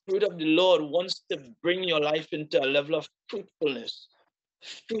 the Spirit of the Lord, wants to bring your life into a level of fruitfulness.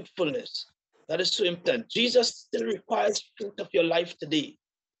 Fruitfulness. That is so important. Jesus still requires fruit of your life today.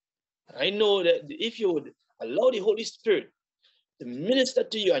 I know that if you would allow the Holy Spirit to minister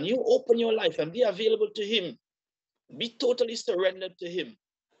to you and you open your life and be available to him, be totally surrendered to him,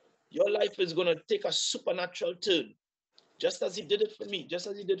 your life is going to take a supernatural turn. Just as he did it for me, just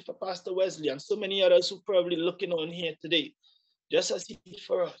as he did for Pastor Wesley and so many others who are probably looking on here today, just as he did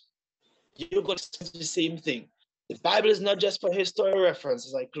for us, you're going to see the same thing. The Bible is not just for historical reference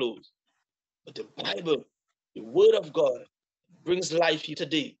as I close, but the Bible, the Word of God, brings life here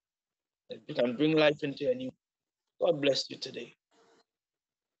today. It can bring life into a new. God bless you today.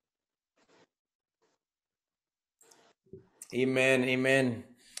 Amen. Amen.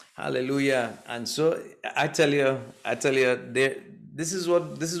 Hallelujah. And so I tell you, this is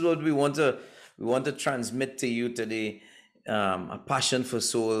what we want to transmit to you today. A passion for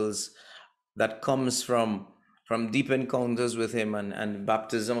souls that comes from deep encounters with him and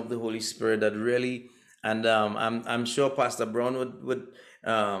baptism of the Holy Spirit that really, and I'm sure Pastor Brown would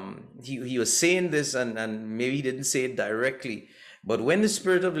he was saying this and maybe he didn't say it directly, but when the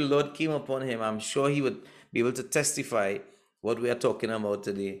Spirit of the Lord came upon him, I'm sure he would be able to testify what we are talking about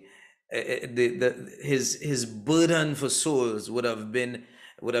today. His burden for souls would have been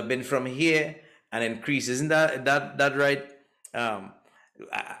from here and increase. Isn't that right?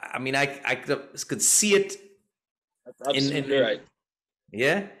 I mean, I could see it. That's absolutely right.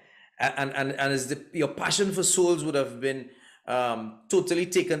 Yeah, and as your passion for souls would have been totally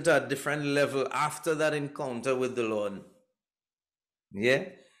taken to a different level after that encounter with the Lord. Yeah,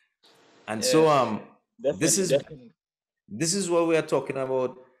 and so this is what we are talking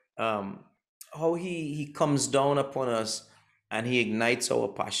about. How he comes down upon us and he ignites our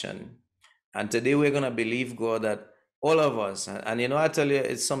passion. And today we're gonna believe God that all of us, and I tell you,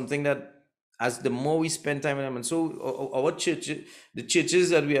 it's something that as the more we spend time with him, and so our church, the churches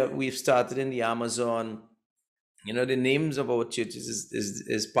that we've started in the Amazon, the names of our churches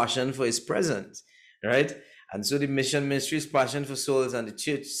is passion for his presence, right? And so the mission ministry is passion for souls, and the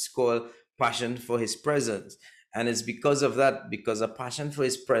church is called passion for his presence. And it's because of that, because a passion for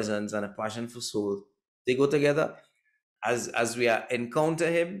his presence and a passion for souls, they go together. As we encounter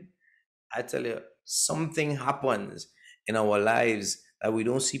him, I tell you, something happens in our lives that we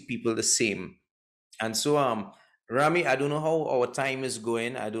don't see people the same. And so Rami, I don't know how our time is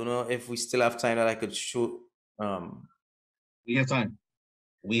going. I don't know if we still have time that I could show. We have time.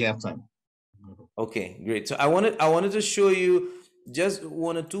 We have time. Okay, great. So I wanted to show you just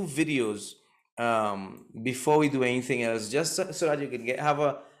one or two videos before we do anything else, just so that you can have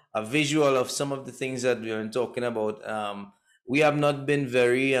a visual of some of the things that we've been talking about. We have not been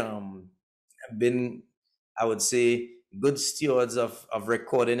very been, I would say, good stewards of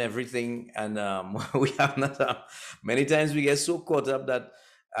recording everything, and we have not. Many times we get so caught up that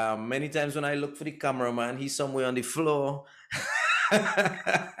many times when I look for the cameraman, he's somewhere on the floor.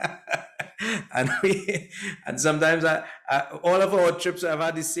 And sometimes all of our trips I've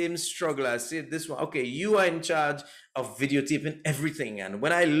had the same struggle. I say this one, okay, you are in charge of videotaping everything, and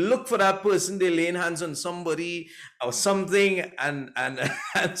when I look for that person, they're laying hands on somebody or something, and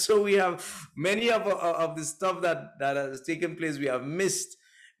and so we have many of the stuff that has taken place we have missed,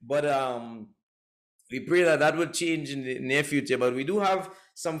 but we pray that that will change in the near future. But we do have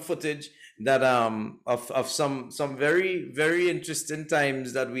some footage that of some very, very interesting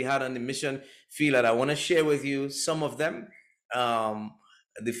times that we had on the mission field that I want to share with you. Some of them.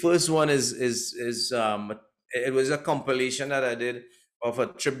 The first one is it was a compilation that I did of a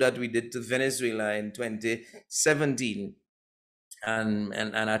trip that we did to Venezuela in 2017, and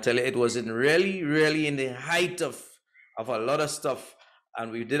I tell you, it was really in the height of a lot of stuff,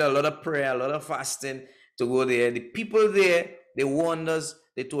 and we did a lot of prayer, a lot of fasting to go there. The people there, they warned us.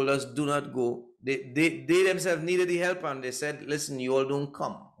 They told us, do not go. They themselves needed the help, and they said, listen, you all don't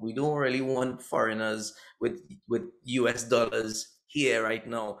come. We don't really want foreigners with US dollars here right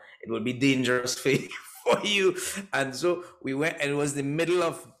now. It will be dangerous for you. And so we went, and it was the middle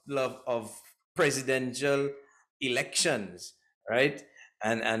of presidential elections, right?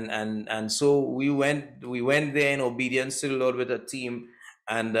 And so we went there in obedience to the Lord with a team,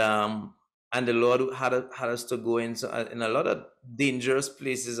 and the Lord had us to go in a lot of dangerous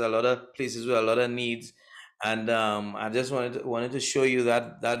places, a lot of places with a lot of needs, and I just wanted to show you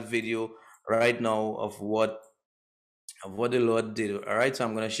that video right now of what the Lord did. All right, so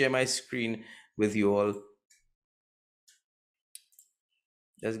I'm going to share my screen with you all.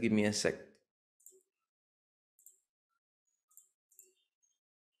 Just give me a sec.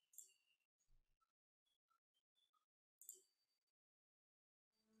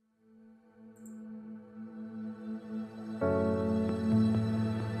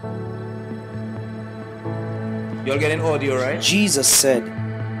 You're getting audio, right? Jesus said,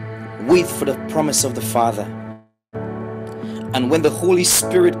 wait for the promise of the Father. And when the Holy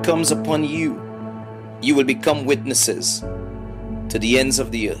Spirit comes upon you, you will become witnesses to the ends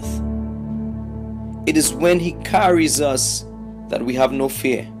of the earth. It is when He carries us that we have no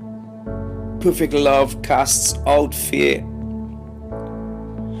fear. Perfect love casts out fear.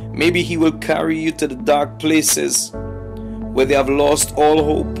 Maybe He will carry you to the dark places where they have lost all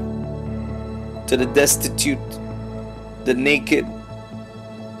hope, to the destitute, the naked,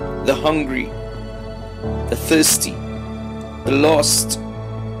 the hungry, the thirsty, the lost,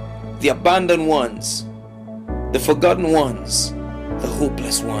 the abandoned ones, the forgotten ones, the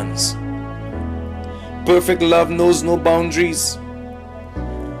hopeless ones. Perfect love knows no boundaries.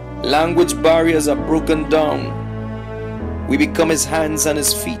 Language barriers are broken down. We become His hands and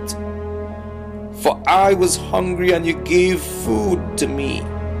His feet. For I was hungry and you gave food to me.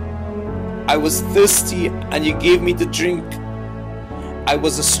 I was thirsty and you gave me to drink. I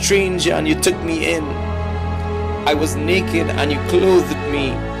was a stranger and you took me in. I was naked and you clothed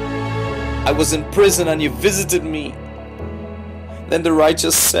me. I was in prison and you visited me. Then the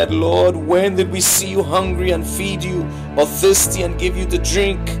righteous said, Lord, when did we see you hungry and feed you, or thirsty and give you to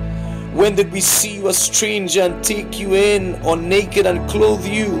drink? When did we see you a stranger and take you in, or naked and clothe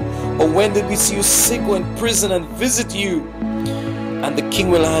you? Or when did we see you sick or in prison and visit you? And the king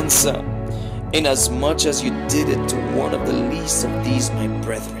will answer, inasmuch as you did it to one of the least of these my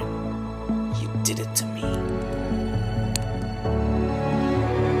brethren, you did it to me.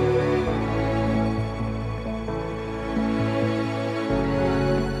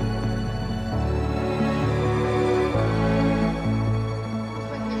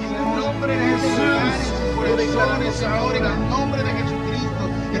 Ahora en el nombre de Jesucristo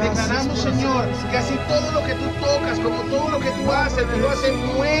y declaramos, Señor, que así todo lo que tú tocas, como todo lo que tú haces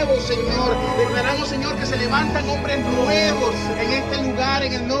nuevo, Señor. Declaramos, Señor, que se levantan hombres nuevos en este lugar,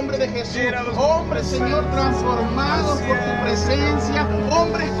 en el nombre de Jesús. Hombres, Señor, transformados por tu presencia,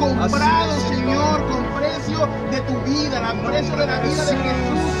 hombres comprados, Señor, con precio de tu vida, el precio de la vida de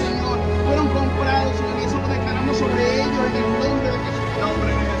Jesús, Señor. Fueron comprados, Señor, y eso lo declaramos sobre ellos en el nombre de Jesús.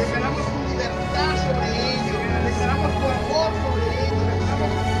 Declaramos tu libertad sobre ellos. Declaramos tu amor sobre ellos, declaramos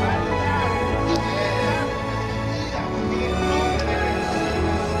tu paz, tu libertad,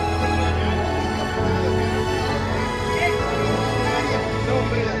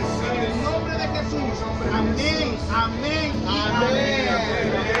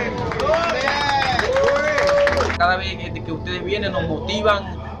 que ustedes vienen, nos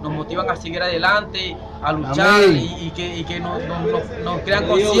motivan a seguir adelante, a luchar y que nos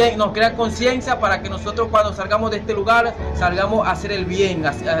crean conciencia para que nosotros cuando salgamos de este lugar salgamos a hacer el bien,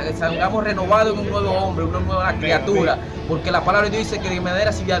 salgamos renovados en un nuevo hombre, una nueva criatura, porque la palabra de Dios dice que de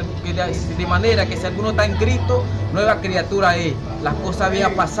manera que si alguno está en Cristo, nueva criatura es. Las cosas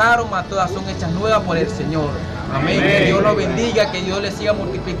viejas pasaron, mas todas son hechas nuevas por el Señor. Amén. Que Dios los bendiga, que Dios les siga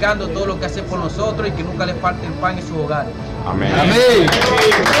multiplicando todo lo que hace por nosotros y que nunca les falte el pan en sus hogares. Amén. Amén.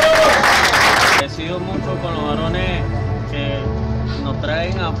 Agradecido mucho con los varones que nos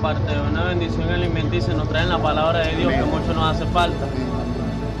traen, aparte de una bendición alimenticia, nos traen la palabra de Dios que mucho nos hace falta.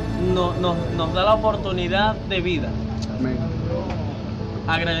 Nos da la oportunidad de vida. Amén.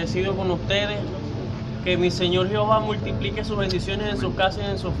 Agradecido con ustedes, que mi Señor Jehová multiplique sus bendiciones en sus casas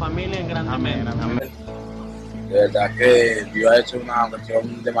y en sus familias grandemente. Amén. De verdad que Dios ha hecho una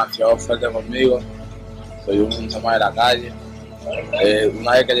cuestión demasiado fuerte conmigo. Soy un niño de la calle.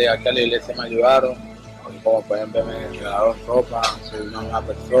 Una vez que llegué aquí a la iglesia me ayudaron. Como pueden ver, me regalaron ropa. Soy una nueva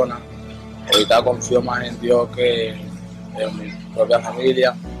persona. Ahorita confío más en Dios que en mi propia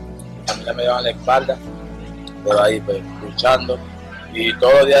familia. Mi familia me lleva la espalda, pero ahí pues luchando. Y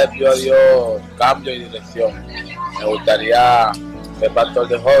todos los días pido a Dios cambio y dirección. Me gustaría ser pastor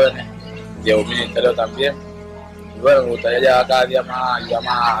de jóvenes, llevo un ministerio también. Y bueno, me gustaría llevar cada día más, ayudar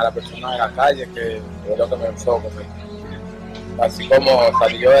más a la persona de la calle, que es lo que me enfoco. Pues. Así como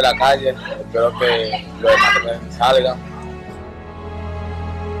salí yo de la calle, espero que los demás también salgan.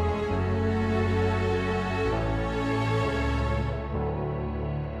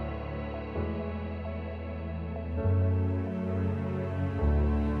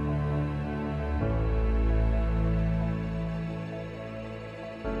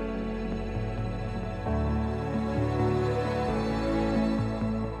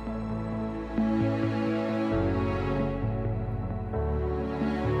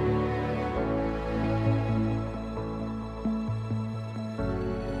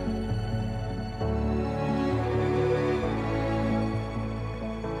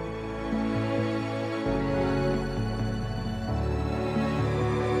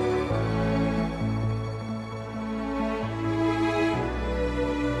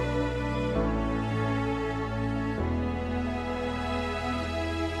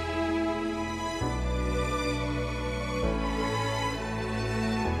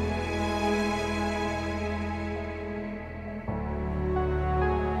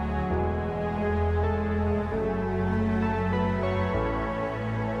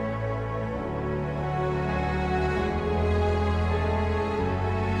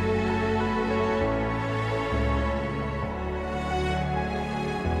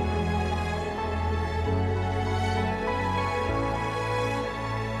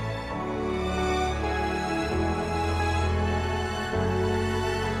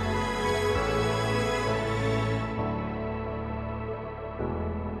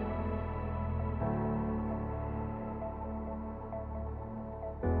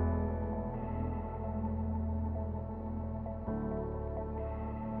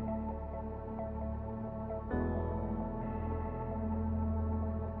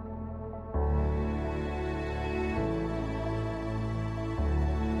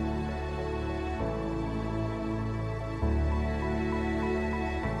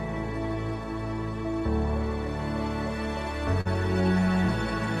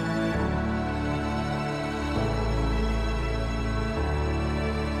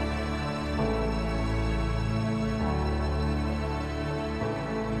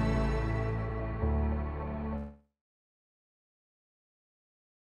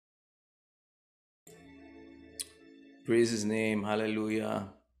 Praise his name. Hallelujah.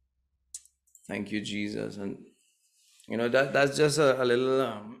 Thank you, Jesus. And you know that's just a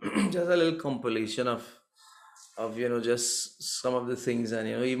little just a little compilation of just some of the things. And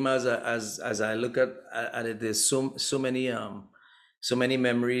even as I look at it, there's so many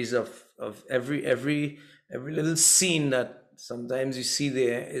memories of every little scene that sometimes you see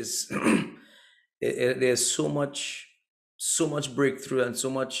there is there's so much breakthrough and so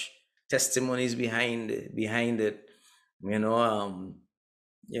much testimonies behind it. When I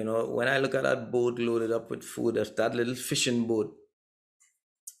look at that boat loaded up with food, that little fishing boat,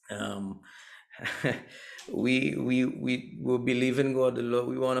 we were believing God, the Lord.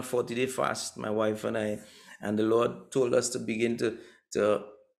 We were on a 40-day fast, my wife and I, and the Lord told us to begin to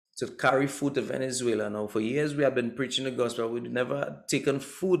carry food to Venezuela. Now, for years we have been preaching the gospel. We've never taken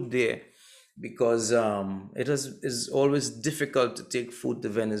food there because is always difficult to take food to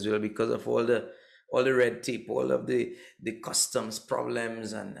Venezuela because of all the red tape, all of the customs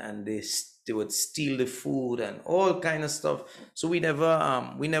problems and the would steal the food and all kind of stuff. So we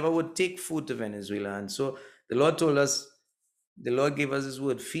never would take food to Venezuela. And so the Lord told us, the Lord gave us His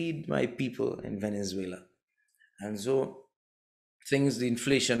word, feed my people in Venezuela. And so the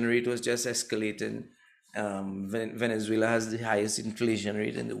inflation rate was just escalating. Venezuela has the highest inflation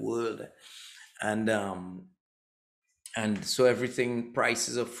rate in the world, and so everything,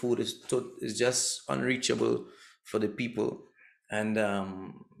 prices of food is just unreachable for the people. And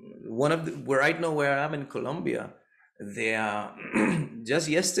right now where I'm in Colombia, they are just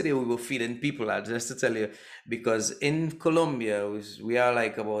yesterday we were feeding people out, just to tell you, because in Colombia we are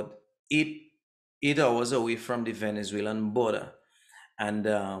like about 8 hours away from the Venezuelan border, and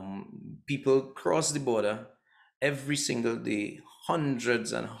people cross the border every single day.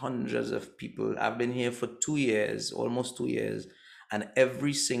 Hundreds and hundreds of people. I've been here for 2 years, almost 2 years, and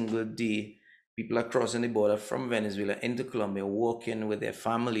every single day people are crossing the border from Venezuela into Colombia, walking with their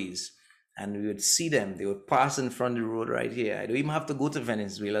families, and we would see them. They would pass in front of the road right here. I don't even have to go to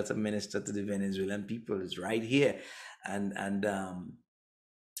Venezuela to minister to the Venezuelan people. It's right here. And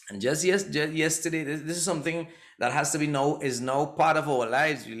just yesterday, this is something that has to be is now part of our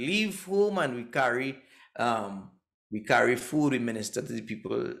lives. We leave home and we carry food. We minister to the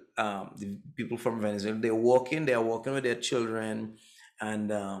people from Venezuela. They're walking with their children,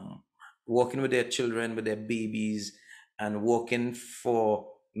 and walking with their children, with their babies, and walking for,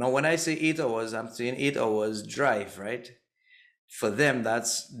 now when I say 8 hours, I'm saying 8 hours drive, right? For them,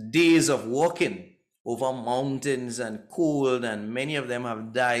 that's days of walking over mountains and cold, and many of them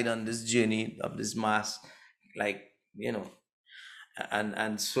have died on this journey of this mass, like, you know.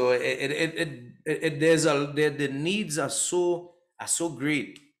 And so the needs are so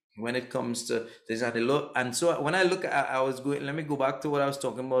great when it comes to this. And so when I look at, let me go back to what I was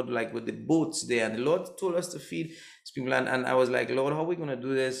talking about, like with the boats there, and the Lord told us to feed people, and I was like, Lord, how are we going to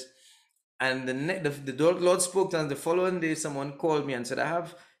do this? And the Lord spoke to us. The following day, someone called me and said, I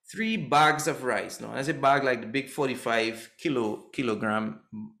have 3 bags of rice. Now, I say bag like the big 45 kilogram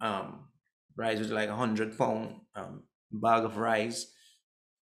rice, which is like 100-pound bag of rice.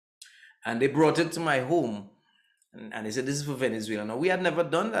 And they brought it to my home, and they said, this is for Venezuela. Now, we had never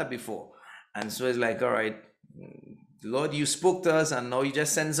done that before. And so it's like, all right, Lord, you spoke to us, and now you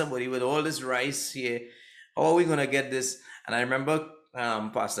just send somebody with all this rice here. How are we going to get this? And I remember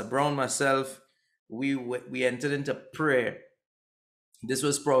Pastor Brown, myself, we entered into prayer. This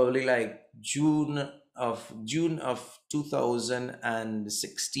was probably like June of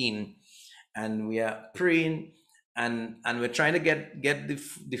 2016, and we are praying, and we're trying to get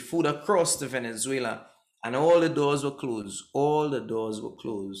the food across to Venezuela, and all the doors were closed.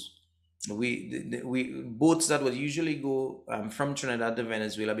 We boats that would usually go from Trinidad to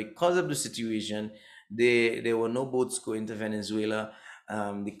Venezuela, because of the situation, there were no boats going to Venezuela.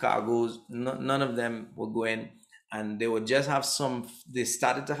 The cargoes, none of them were going, and they would just have we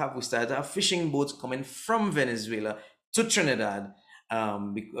started to have fishing boats coming from Venezuela to Trinidad,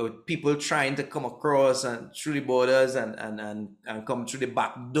 people trying to come across and through the borders and come through the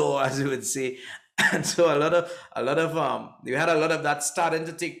back door, as you would say. And so we had a lot of that starting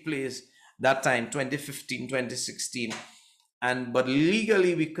to take place that time, 2015, 2016. But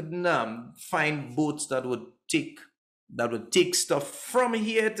legally we couldn't find boats that would take stuff from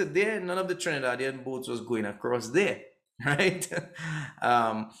here to there. None of the Trinidadian boats was going across there, right?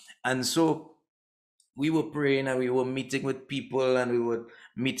 And so we were praying, and we were meeting with people, and we were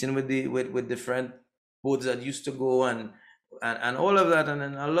meeting with different boats that used to go, and all of that, and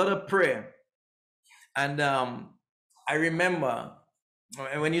then a lot of prayer. And I remember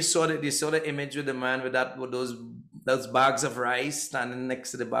when you saw the image with the man with those bags of rice standing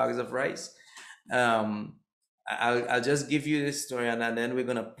next to the bags of rice. I'll just give you this story, and then we're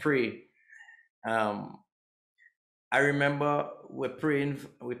gonna pray. I remember we're praying,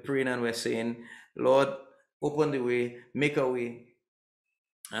 and we're saying, Lord, open the way, make a way.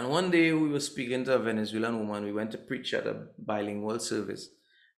 And one day we were speaking to a Venezuelan woman. We went to preach at a bilingual service,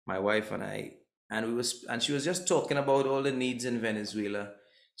 my wife and I, and she was just talking about all the needs in Venezuela.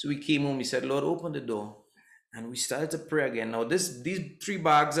 So we came home. We said, Lord, open the door. And we started to pray again. Now, these 3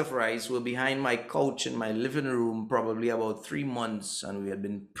 bags of rice were behind my couch in my living room, probably about 3 months. And we had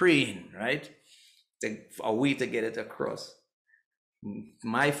been praying, right? A way to get it across.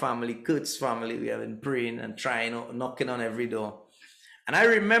 My family, Kurt's family, we have been praying and trying, knocking on every door. And I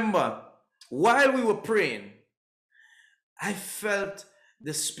remember while we were praying, I felt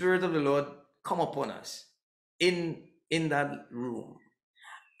the Spirit of the Lord come upon us in that room.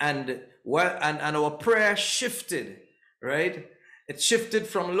 And our prayer shifted, right? It shifted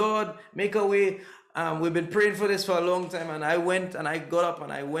from, Lord, make a way, we've been praying for this for a long time, and I got up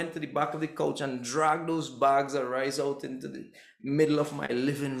and I went to the back of the couch and dragged those bags of rice out into the middle of my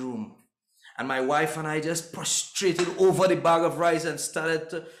living room. And my wife and I just prostrated over the bag of rice and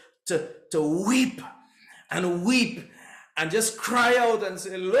started to weep and weep and just cry out and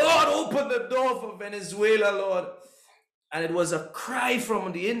say, Lord, open the door for Venezuela, Lord. And it was a cry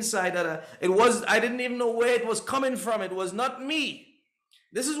from the inside that I didn't even know where it was coming from. It was not me.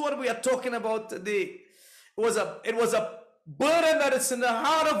 This is what we are talking about today. It was a burden that is in the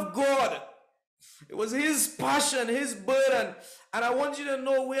heart of God. It was his passion, his burden. And I want you to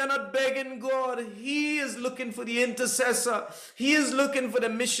know, we are not begging God. He is looking for the intercessor. He is looking for the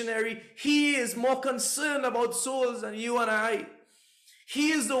missionary. He is more concerned about souls than you and I.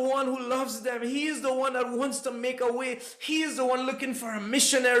 He is the one who loves them. He is the one that wants to make a way. He is the one looking for a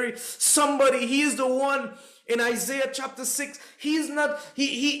missionary, somebody. He is the one in Isaiah chapter 6.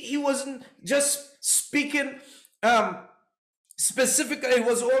 He wasn't just speaking specifically. It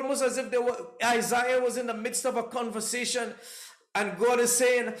was almost as if Isaiah was in the midst of a conversation, and God is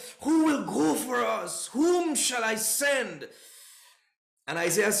saying, who will go for us? Whom shall I send? And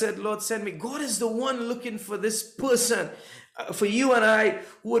Isaiah said, Lord, send me. God is the one looking for this person, for you and I,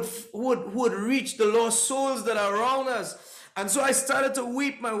 who would reach the lost souls that are around us. And so I started to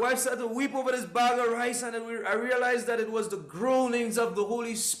weep. My wife started to weep over this bag of rice, and I realized that it was the groanings of the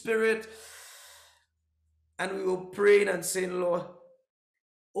Holy Spirit. And we were praying and saying, Lord,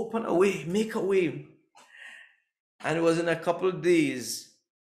 open a way, make a way. And it was in a couple of days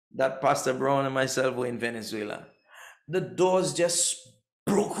that Pastor Brown and myself were in Venezuela. The doors just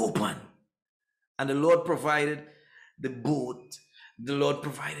broke open, and the Lord provided the boat. The Lord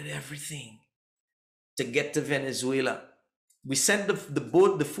provided everything to get to Venezuela. We sent the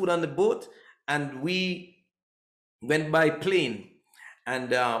boat, the food on the boat, and we went by plane,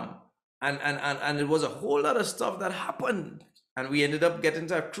 and it was a whole lot of stuff that happened, and we ended up getting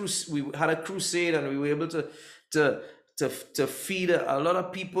to a cruise. We had a crusade, and we were able to feed a lot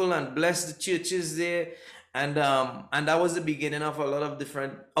of people and bless the churches there, and that was the beginning of a lot of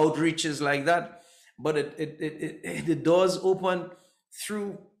different outreaches like that. But the doors opened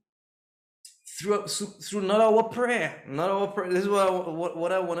through not our prayer. This is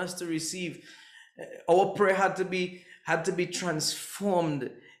what I want us to receive. Our prayer had to be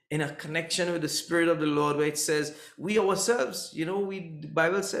transformed in a connection with the Spirit of the Lord, where it says we ourselves, the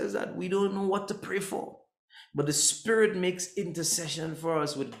Bible says that we don't know what to pray for, but the Spirit makes intercession for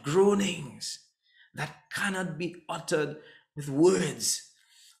us with groanings that cannot be uttered with words.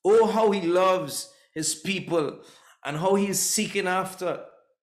 Oh, how he loves his people, and how he is seeking after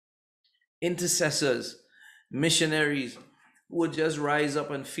intercessors, missionaries who would just rise up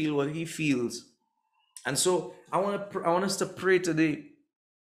and feel what he feels. And so I want us to pray today.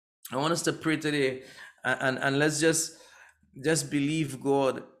 And let's just believe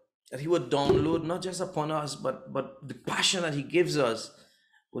God that he would download not just upon us, but the passion that he gives us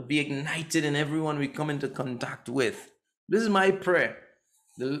would be ignited in everyone we come into contact with. This is my prayer.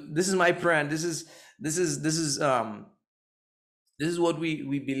 This is my prayer, and this is what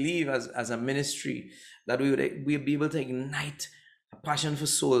we believe as a ministry, that we'll be able to ignite a passion for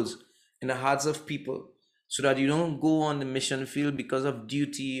souls in the hearts of people, so that you don't go on the mission field because of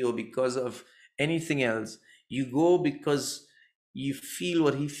duty or because of anything else. You go because you feel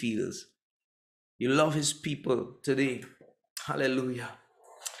what he feels. You love his people today. Hallelujah.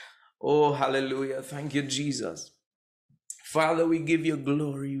 Oh, hallelujah. Thank you, Jesus. Father, we give you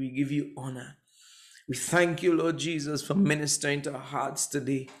glory. We give you honor. We thank you, Lord Jesus, for ministering to our hearts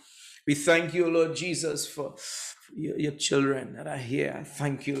today. We thank you, Lord Jesus, for your children that are here. I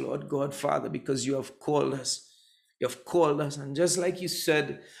thank you, Lord God, Father, because you have called us. You have called us. And just like you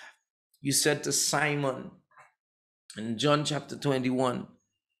said to Simon in John chapter 21,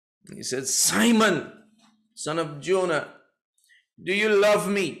 you said, Simon, son of Jonah, do you love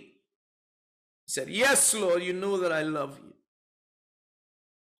me? He said, yes, Lord, you know that I love you.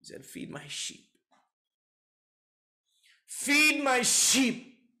 He said, feed my sheep. Feed my sheep.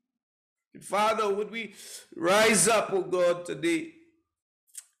 Father, would we rise up, oh God, today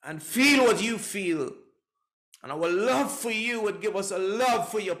and feel what you feel? And our love for you would give us a love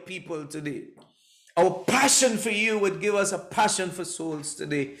for your people today. Our passion for you would give us a passion for souls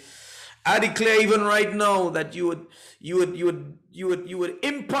today. I declare even right now that you would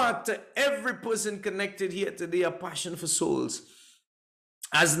impart to every person connected here today a passion for souls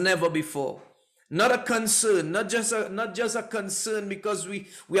as never before. Not a concern, not just a concern because we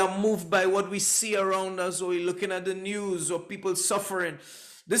are moved by what we see around us, or we're looking at the news or people suffering.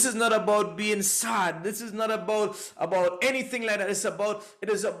 This is not about being sad. This is not about anything like that. It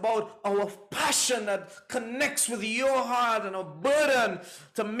is about our passion that connects with your heart and our burden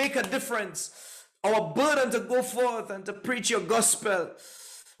to make a difference. Our burden to go forth and to preach your gospel.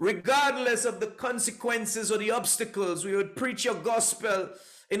 Regardless of the consequences or the obstacles, we would preach your gospel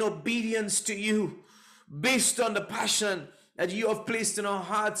in obedience to you, based on the passion that you have placed in our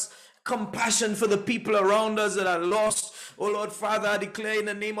hearts. Compassion for the people around us that are lost. Oh Lord Father, I declare in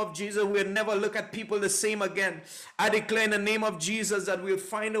the name of Jesus, we'll never look at people the same again. I declare in the name of Jesus that we'll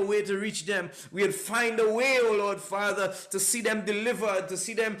find a way to reach them. We'll find a way, oh Lord Father, to see them delivered, to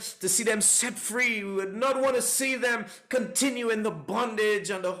see them set free. We would not want to see them continue in the bondage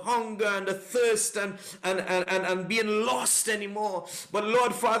and the hunger and the thirst and being lost anymore. But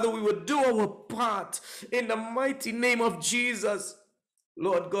Lord Father, we would do our part in the mighty name of Jesus.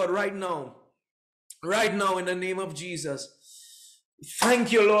 Lord God, right now, in the name of Jesus,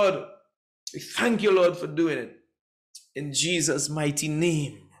 thank you, Lord. Thank you, Lord, for doing it. In Jesus' mighty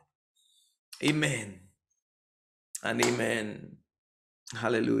name, amen and amen.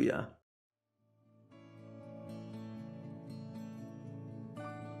 Hallelujah.